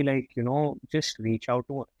mostly like, just reach out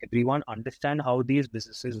to everyone, understand how these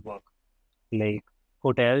businesses work. Like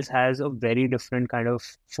hotels has a very different kind of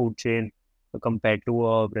food chain compared to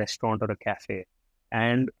a restaurant or a cafe.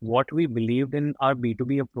 And what we believed in our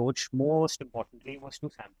B2B approach, most importantly, was to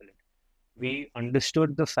sample it. We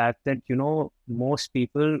understood the fact that, most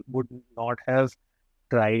people would not have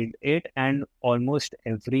tried it and almost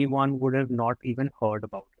everyone would have not even heard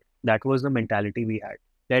about it. That was the mentality we had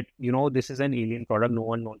that, this is an alien product. No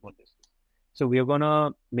one knows what this is. So we are going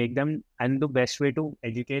to make them, and the best way to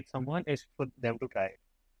educate someone is for them to try it.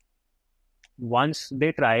 Once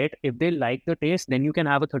they try it, if they like the taste, then you can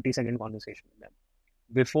have a 30-second conversation with them.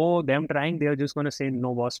 Before them trying, they're just going to say,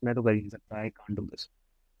 no, boss, main to gari nahi sakta, I can't do this.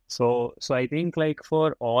 So I think like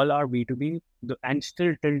for all our B2B, and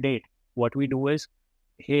still till date, what we do is,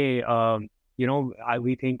 hey,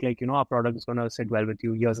 we think like, our product is going to sit well with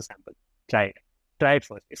you. Here's a sample. Try it. Try it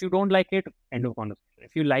first. If you don't like it, end of conversation.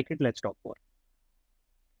 If you like it, let's talk more.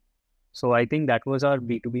 So I think that was our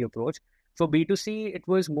B2B approach. For B2C, it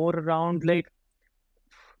was more around like,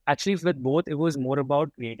 actually with both, it was more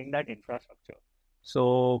about creating that infrastructure.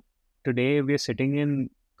 So today we're sitting in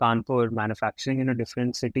Kanpur, manufacturing in a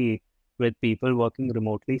different city with people working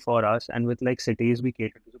remotely for us and with like cities we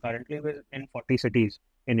cater to. So currently we're in 40 cities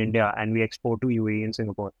in India and we export to UAE and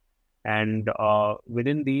Singapore. And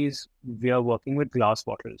within these, we are working with glass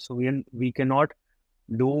bottles. So we cannot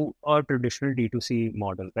do a traditional D2C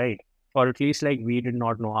model, right? Or at least like we did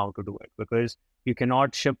not know how to do it because you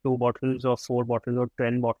cannot ship 2 bottles or 4 bottles or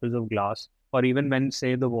 10 bottles of glass. Or even when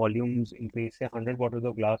say the volumes increase, say 100 bottles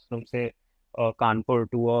of glass from say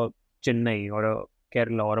Kanpur to a Chennai or a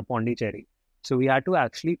Kerala or a Pondicherry. So we had to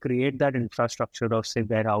actually create that infrastructure of say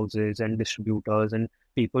warehouses and distributors and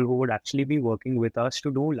people who would actually be working with us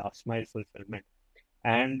to do last mile fulfillment.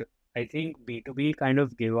 And I think B2B kind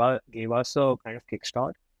of gave us a kind of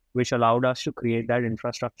kickstart, which allowed us to create that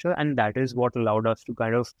infrastructure. And that is what allowed us to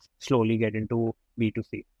kind of slowly get into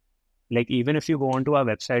B2C. Like even if you go onto our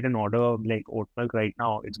website and order like OatMlk right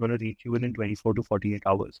now, it's going to reach you within 24 to 48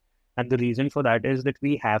 hours. And the reason for that is that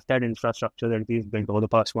we have that infrastructure that we've built over the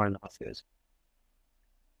past 1.5 years.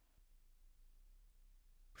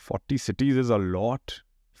 40 cities is a lot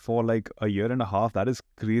for like a year and a half. That is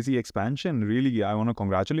crazy expansion. Really, I want to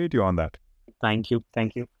congratulate you on that. Thank you.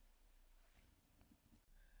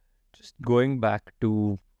 Just going back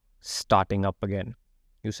to starting up again.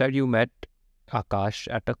 You said you met Akash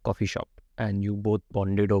at a coffee shop and you both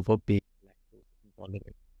bonded over being lactose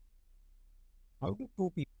intolerant. How do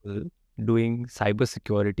two people doing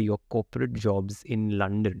cybersecurity or corporate jobs in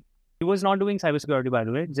London? He was not doing cybersecurity, by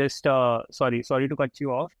the way. Just sorry to cut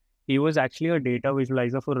you off. He was actually a data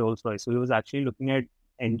visualizer for Rolls-Royce. So he was actually looking at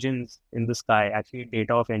engines in the sky, actually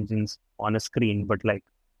data of engines on a screen. But like,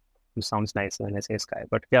 it sounds nice when I say sky.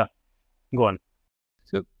 But yeah, go on.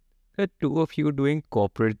 So the two of you doing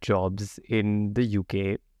corporate jobs in the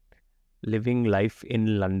UK, living life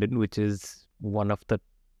in London, which is one of the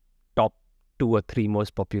top 2 or 3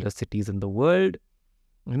 most popular cities in the world.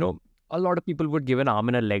 A lot of people would give an arm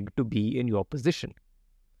and a leg to be in your position.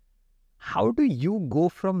 How do you go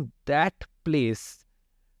from that place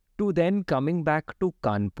to then coming back to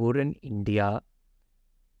Kanpur in India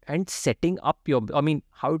and setting up your, I mean,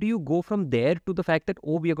 how do you go from there to the fact that,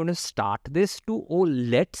 oh, we are going to start this, to, oh,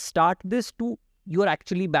 let's start this, to you're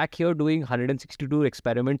actually back here doing 162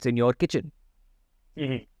 experiments in your kitchen?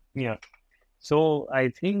 Yeah. So I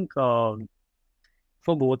think for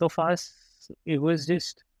both of us, it was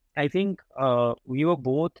just, I think we were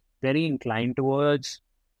both very inclined towards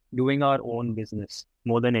doing our own business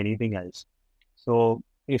more than anything else. So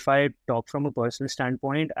if I talk from a personal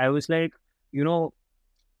standpoint, I was like, you know,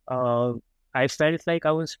 uh, I felt like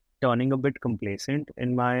I was turning a bit complacent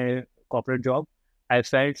in my corporate job. I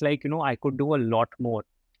felt like, I could do a lot more.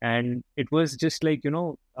 And it was just like,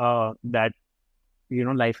 that,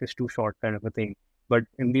 life is too short kind of a thing, but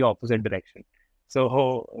in the opposite direction.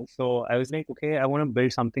 So I was like, okay, I want to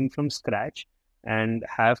build something from scratch and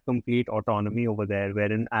have complete autonomy over there,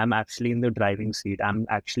 wherein I'm actually in the driving seat. I'm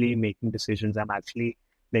actually making decisions. I'm actually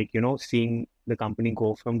like, seeing the company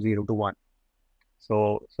go from 0 to 1.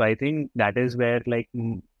 So I think that is where like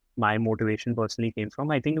my motivation personally came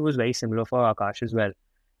from. I think it was very similar for Akash as well.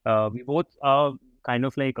 We both are kind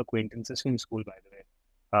of like acquaintances from school, by the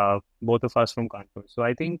way. Both of us from Kanpur. So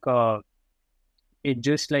I think it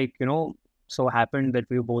just like, so happened that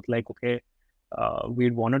we were both like, okay,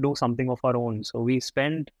 we'd want to do something of our own. So we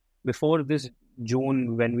spent, before this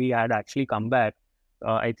June, when we had actually come back,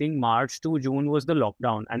 I think March to June was the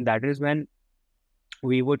lockdown. And that is when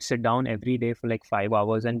we would sit down every day for like 5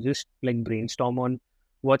 hours and just like brainstorm on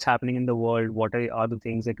what's happening in the world, what are the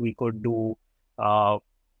things that we could do.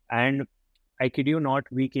 And I kid you not,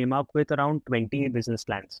 we came up with around 20 business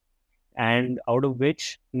plans, and out of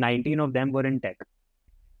which 19 of them were in tech,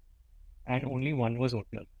 and only one was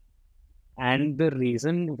OatMlk. And the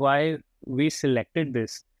reason why we selected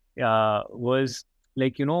this was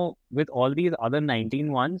like, with all these other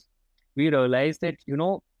 19 ones, we realized that,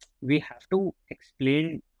 we have to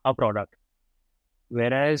explain our product.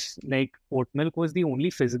 Whereas like OatMlk was the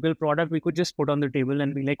only physical product we could just put on the table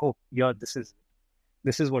and be like, oh, yeah, this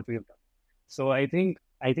is what we've done. So I think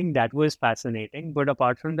that was fascinating. But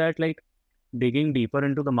apart from that, like digging deeper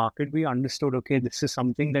into the market, we understood, okay, this is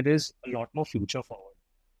something that is a lot more future forward.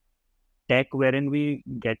 Tech wherein we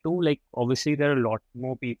get to, like, obviously there are a lot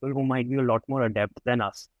more people who might be a lot more adept than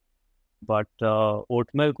us. But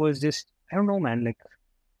OatMlk was just, I don't know, man, like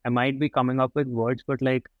I might be coming up with words, but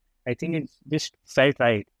like I think it just felt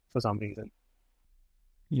right for some reason.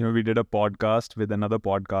 We did a podcast with another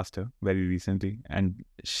podcaster very recently, and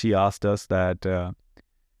she asked us that,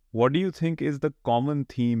 what do you think is the common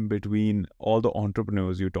theme between all the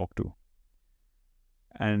entrepreneurs you talk to?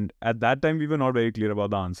 And at that time, we were not very clear about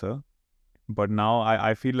the answer. But now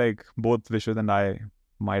I feel like both Vishwas and I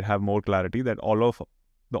might have more clarity that all of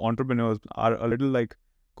the entrepreneurs are a little like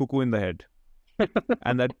cuckoo in the head.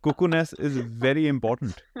 And that cuckoo-ness is very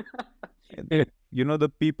important.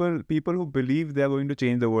 The people who believe they're going to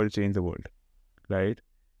change the world, right?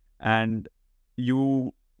 And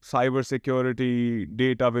you cybersecurity,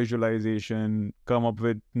 data visualization, come up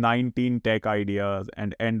with 19 tech ideas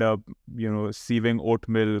and end up, sieving oat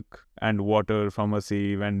milk and water from a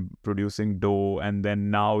sieve and producing dough. And then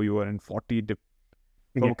now you are in 40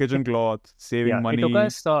 from kitchen cloth, saving money. It took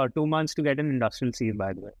us 2 months to get an industrial sieve,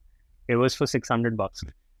 by the way. It was for $600.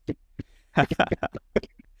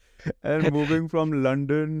 And moving from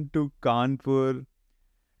London to Kanpur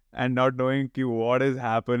and not knowing what is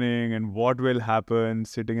happening and what will happen,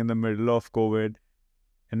 sitting in the middle of COVID,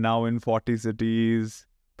 and now in 40 cities,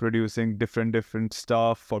 producing different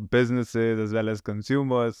stuff for businesses as well as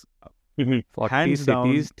consumers. 40 Hands cities,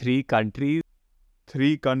 down, 3 countries.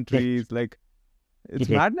 3 countries, like, it's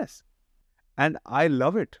madness. And I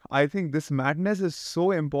love it. I think this madness is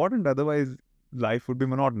so important. Otherwise, life would be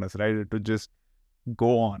monotonous, right? To just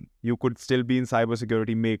go on. You could still be in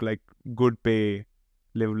cybersecurity, make like good pay,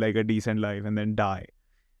 live like a decent life, and then die.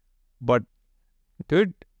 But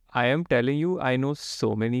Dude, I am telling you, I know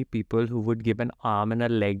so many people who would give an arm and a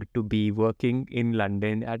leg to be working in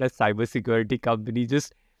London at a cybersecurity company,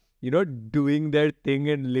 just, doing their thing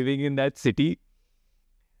and living in that city.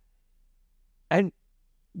 And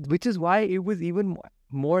which is why it was even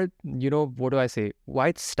more, what do I say? Why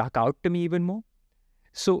it stuck out to me even more.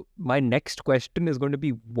 So my next question is going to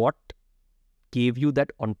be, what gave you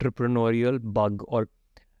that entrepreneurial bug, or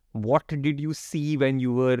what did you see when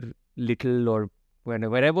you were little, or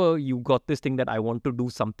whenever you got this thing that I want to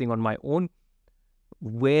do something on my own?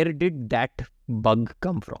 Where did that bug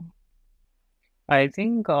come from? I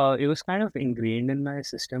think it was kind of ingrained in my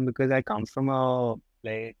system because I come from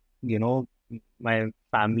my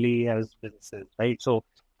family has businesses, right? So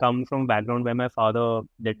come from a background where my father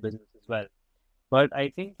did business as well. But I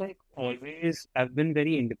think like always I've been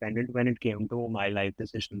very independent when it came to my life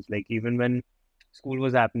decisions. Like even when school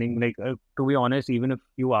was happening, like to be honest, even if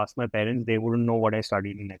you ask my parents, they wouldn't know what I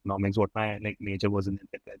studied in economics, what my like major was in,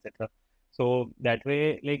 etc., etc. So that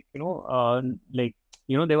way, like like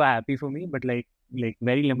they were happy for me, but like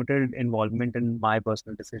very limited involvement in my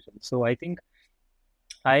personal decisions. So I think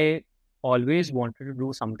I always wanted to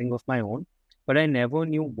do something of my own, but I never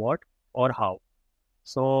knew what or how.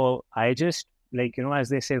 So I just like, as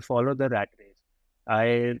they say, follow the rat race.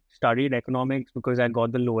 I studied economics because I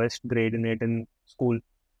got the lowest grade in it in school.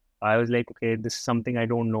 I was like, okay, this is something I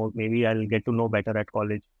don't know. Maybe I'll get to know better at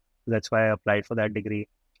college. That's why I applied for that degree.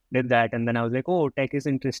 Did that. And then I was like, oh, tech is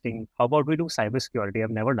interesting. How about we do cybersecurity?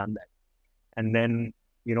 I've never done that. And then,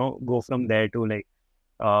 go from there to like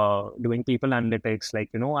doing people analytics. Like,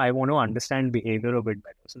 I want to understand behavior a bit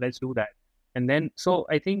better. So let's do that. And then, so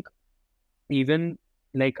I think even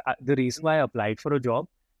like the reason why I applied for a job,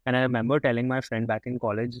 and I remember telling my friend back in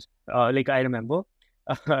college, like I remember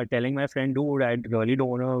telling my friend, dude, I really don't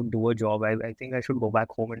want to do a job. I think I should go back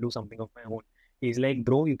home and do something of my own. He's like,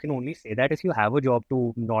 bro, you can only say that if you have a job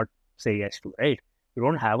to not say yes to, right? You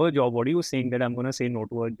don't have a job. What are you saying that I'm going to say no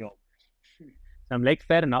to a job? So I'm like,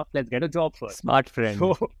 fair enough. Let's get a job first. Smart friend.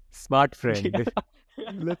 So, Smart friend.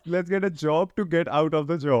 Let's get a job to get out of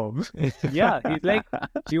the job. yeah, he's like,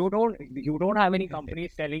 you don't have any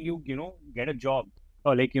companies telling you, get a job,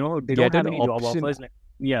 or like, they Get don't have an any job option. offers. Like,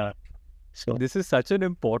 yeah. So This is such an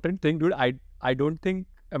important thing, dude. I don't think,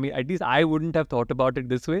 I mean, at least I wouldn't have thought about it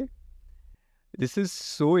this way. This is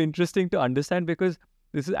so interesting to understand because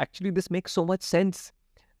this makes so much sense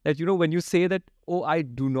that, when you say that, oh, I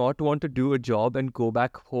do not want to do a job and go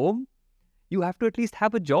back home, you have to at least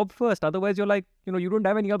have a job first. Otherwise, you're like, you don't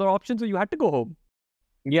have any other options, so you had to go home.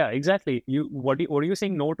 yeah, exactly. What are you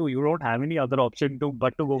saying no to? You don't have any other option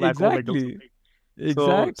but to go back home and do Exactly. something.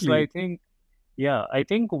 Exactly. So I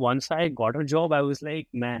think once I got a job, I was like,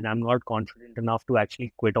 man, I'm not confident enough to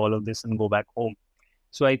actually quit all of this and go back home.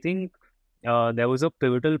 So I think there was a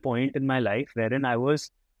pivotal point in my life wherein I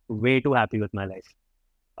was way too happy with my life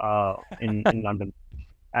in London.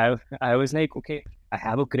 I was like, okay, I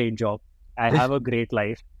have a great job. I have a great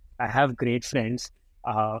life. I have great friends.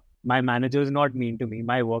 My manager is not mean to me.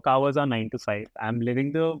 My work hours are 9 to 5. I'm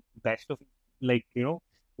living the best of like,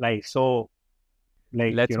 life. So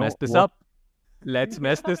like, Let's mess this what? up. Let's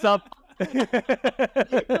mess this up.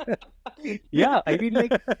 Yeah, I mean,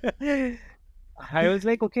 like, I was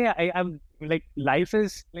like, okay, I'm like, life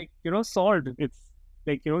is like, solved. It's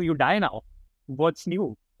like, you die now. What's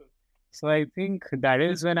new? So I think that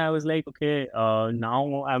is when I was like, okay,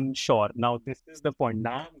 now I'm sure. Now this is the point.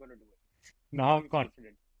 Now I'm gonna do it. Now I'm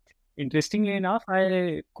confident. Interestingly enough,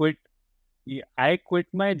 I quit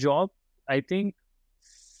my job. I think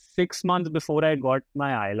 6 months before I got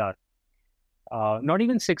my ILR. Not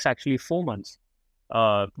even six, actually, 4 months.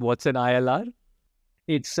 What's an ILR?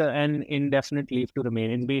 It's an indefinite leave to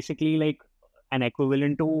remain. It's basically like an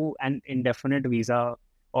equivalent to an indefinite visa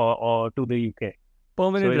or to the UK.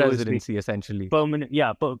 Permanent it was residency, essentially. permanent,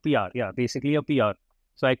 yeah, PR, yeah, basically a PR.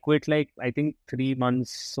 So I quit like I think 3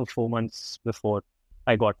 months or 4 months before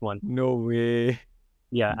I got one. No way.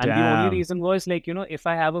 Yeah, and the only Damn. reason was like if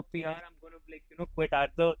I have a PR, I'm gonna like quit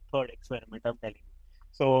at the third experiment. I'm telling you.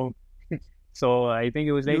 So so I think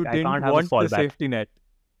it was like You I didn't can't have a want the fallback. safety net.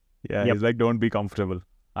 Yeah, Yep. he's like, don't be comfortable.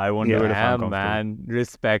 I won't do it if I'm Damn, comfortable. man.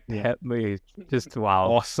 Respect. Yeah. Help me. Just wow.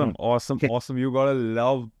 Awesome. You gotta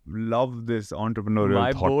love this entrepreneurial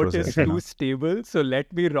My thought boat process. is you know? too stable, so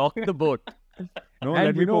let me rock the boat. No, And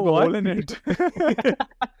let you me know poke a what? hole in it.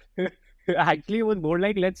 Actually, it was more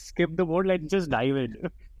like let's skip the boat, let's just dive in.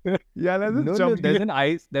 Yeah, let's just No, jump there's in. an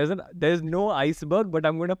ice. There's no iceberg, but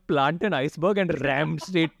I'm gonna plant an iceberg and ram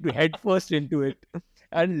straight head first into it,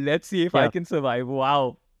 and let's see if I Yeah. can survive.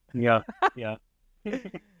 Wow, Yeah, yeah.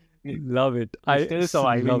 love it. We're still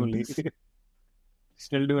surviving love only. this.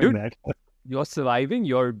 Still doing Dude, that. you're surviving.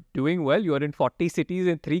 You're doing well. You're in 40 cities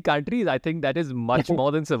in 3 countries. I think that is much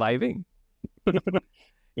more than surviving. Yeah.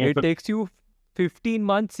 It takes you 15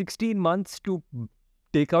 months, 16 months to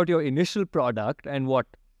take out your initial product, and what?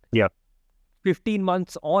 Yeah. 15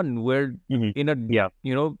 months on, we're Mhm. in a Yeah.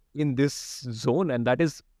 in this zone, and that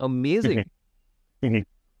is amazing. Mhm.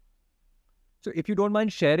 So if you don't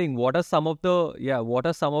mind sharing, what are some of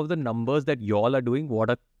the numbers that y'all are doing?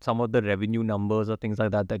 What are some of the revenue numbers or things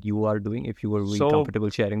like that you are doing, if you were really So comfortable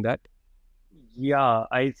sharing that? yeah,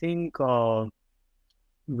 I think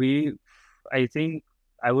I think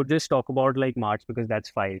I would just talk about like March because that's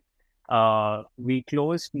fine. We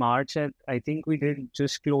closed March at I think we did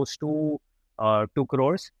just close to 2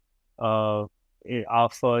 crores. Our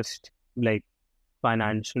first like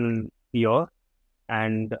financial year.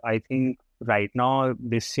 And I think right now,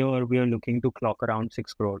 this year, we are looking to clock around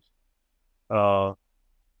 6 crores. Uh,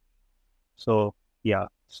 so yeah,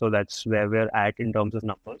 so that's where we're at in terms of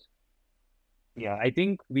numbers. Yeah, I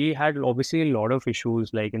think we had obviously a lot of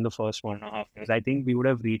issues like in the first 1.5 years. I think we would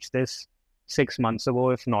have reached this 6 months ago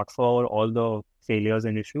if not for all the failures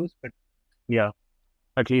and issues. But yeah,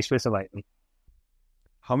 at least we're surviving.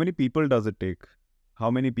 How many people does it take? How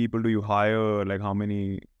many people do you hire? Like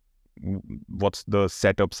what's the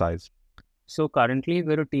setup size? So currently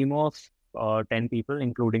we're a team of 10 people,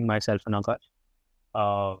 including myself and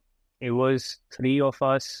Akash. It was 3 of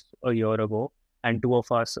us a year ago and 2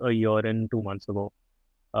 of us a year and 2 months ago.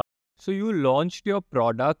 So you launched your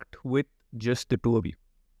product with just the two of you?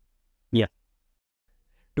 Yeah.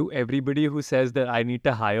 To everybody who says that I need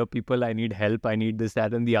to hire people, I need help, I need this,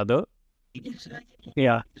 that, and the other.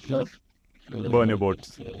 Yeah. Burn your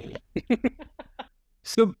boats.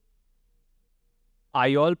 So are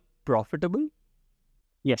you all profitable?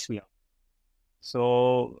 Yes, we are.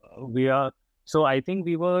 So we are. So I think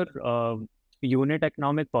we were unit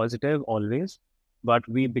economic positive always, but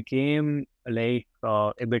we became like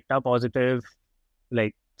EBITDA positive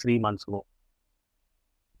like 3 months ago.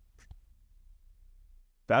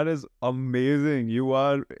 That is amazing. You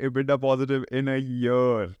are EBITDA positive in a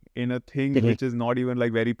year in a thing which is not even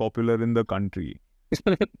like very popular in the country.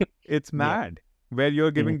 It's mad. Where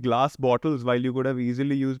you're giving glass bottles while you could have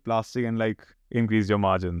easily used plastic and like increased your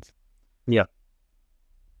margins. Yeah.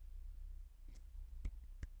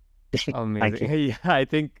 Amazing. Thank you.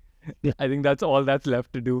 Yeah, I think that's all that's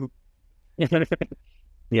left to do.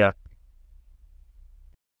 Yeah.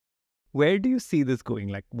 Where do you see this going?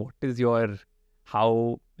 Like, what is your,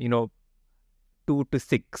 how, 2 to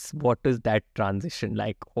 6, what is that transition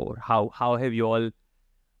like? Or how are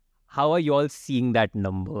you all seeing that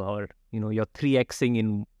number? Or, you're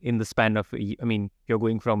 3xing in the span of, you're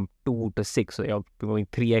going from 2 to 6, so you're going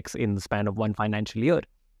 3x in the span of one financial year.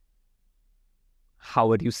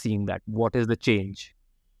 How are you seeing that? What is the change?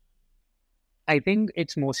 I think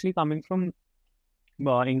it's mostly coming from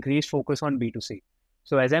increased focus on B2C.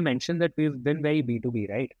 So as I mentioned that we've been very B2B,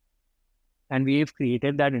 right? And we've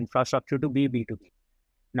created that infrastructure to be B2B.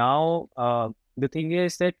 Now, the thing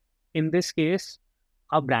is that in this case,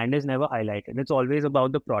 our brand is never highlighted. It's always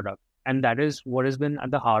about the product. And that is what has been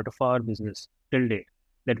at the heart of our business till date,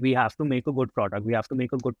 that we have to make a good product. We have to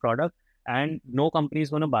make a good product. And no company is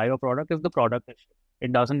going to buy your product if the product is shit.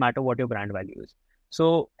 It doesn't matter what your brand value is.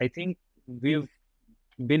 So I think we've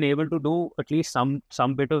been able to do at least some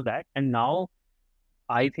bit of that. And now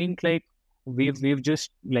I think like we've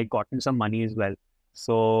just like gotten some money as well.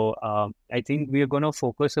 So I think we're going to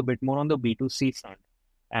focus a bit more on the B2C front.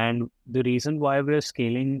 And the reason why we're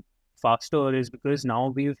scaling faster is because now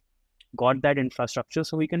we've got that infrastructure,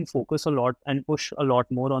 so we can focus a lot and push a lot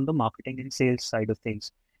more on the marketing and sales side of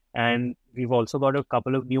things. And we've also got a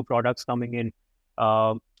couple of new products coming in.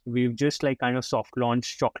 We've just like kind of soft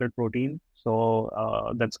launched chocolate protein. So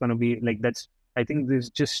that's going to be like, I think this is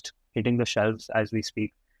just hitting the shelves as we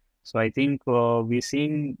speak. So I think we're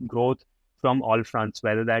seeing growth from all fronts,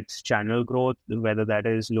 whether that's channel growth, whether that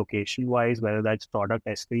is location wise, whether that's product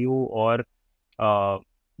SKU, or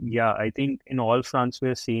I think in all fronts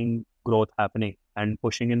we're seeing growth happening and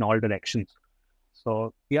pushing in all directions.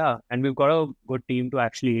 So yeah, and we've got a good team to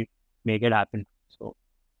actually make it happen. So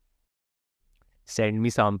Send me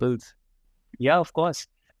samples. yeah, of course.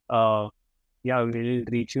 We'll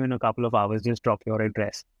reach you in a couple of hours. Just drop your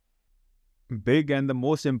address. Big and the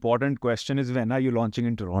most important question is, when are you launching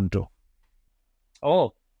in Toronto?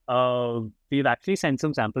 Oh, we've actually sent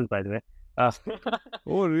some samples, by the way.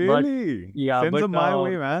 Oh, really? Yeah, Send but them my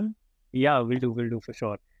way, man. yeah, we'll do for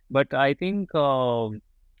sure. But I think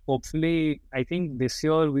hopefully, I think this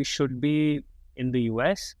year we should be in the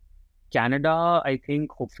US. Canada, I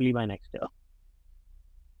think hopefully by next year.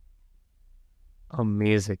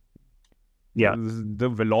 Amazing. Yeah. The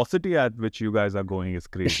velocity at which you guys are going is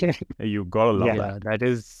crazy. You gotta love that. That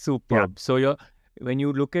is superb. So when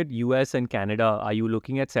you look at US and Canada, are you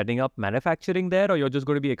looking at setting up manufacturing there, or you're just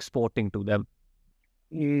going to be exporting to them?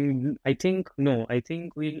 I think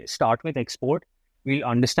we'll start with export. We'll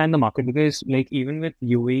understand the market, because like even with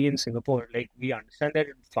UAE and Singapore, like we understand that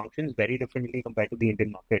it functions very differently compared to the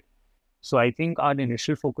Indian market. So I think our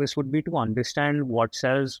initial focus would be to understand what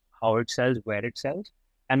sells, how it sells, where it sells.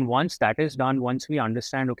 And once that is done, once we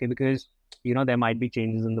understand, okay, because there might be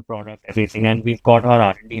changes in the product, everything, and we've got our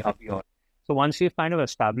R&D hub here. So once we've kind of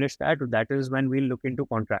established that, that is when we'll look into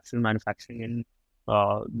contractual manufacturing in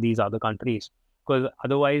these other countries. Because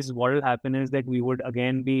otherwise, what will happen is that we would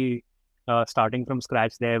again be starting from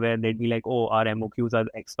scratch there, where they'd be like, oh, our MOQs are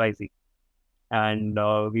XYZ. And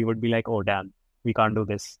we would be like, oh, damn, we can't do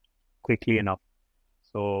this quickly enough.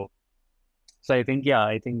 So I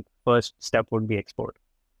think first step would be export.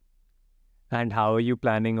 And how are you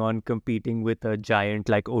planning on competing with a giant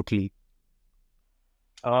like Oatly?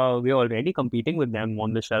 We're already competing with them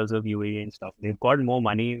on the shelves of UAE and stuff. They've got more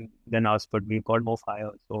money than us, but we've got more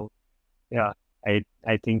fire. So yeah,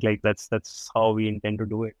 I think like that's how we intend to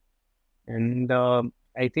do it. And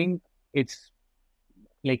I think it's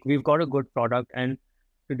like we've got a good product, and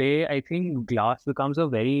today I think glass becomes a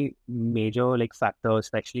very major like factor,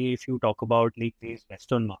 especially if you talk about like these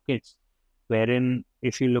Western markets, wherein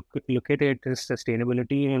if you look at it,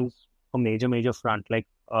 sustainability is a major front. Like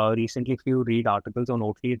recently, if you read articles on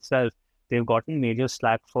Oatly itself, they've gotten major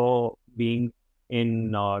slack for being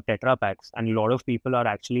in Tetra packs, and a lot of people are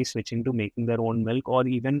actually switching to making their own milk, or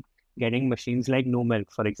even getting machines like No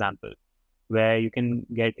Milk, for example, where you can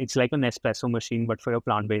get, it's like an espresso machine but for your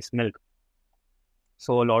plant-based milk.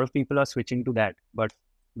 So a lot of people are switching to that, but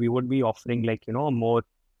we would be offering like, you know, a more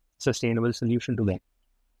sustainable solution to them.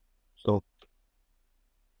 So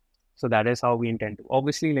that is how we intend to.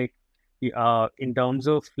 Obviously, like in terms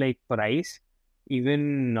of like price,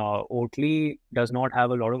 even Oatly does not have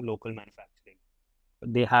a lot of local manufacturing.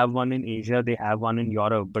 They have one in Asia, they have one in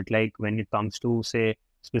Europe, but like when it comes to say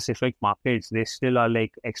specific markets, they still are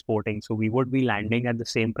like exporting. So we would be landing at the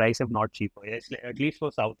same price, if not cheaper. Yes, at least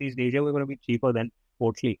for Southeast Asia, we're going to be cheaper than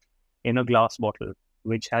Oatly in a glass bottle,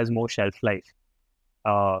 which has more shelf life.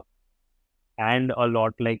 And a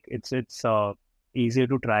lot like it's easier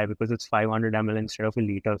to try because it's 500 ml instead of a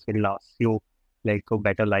liter, so it lasts you like a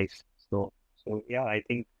better life. So yeah, I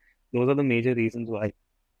think those are the major reasons why.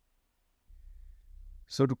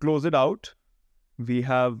 So to close it out, we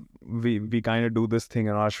kind of do this thing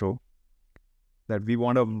in our show that we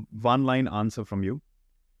want a one-line answer from you.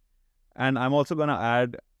 And I'm also going to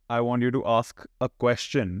add, I want you to ask a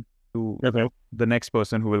question to the next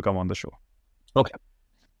person who will come on the show. Okay.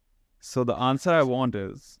 So the answer I want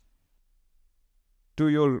is, to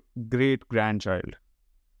your great-grandchild,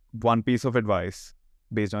 one piece of advice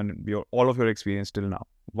based on all of your experience till now.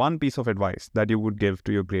 One piece of advice that you would give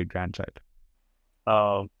to your great-grandchild.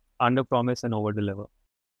 Under promise and over deliver.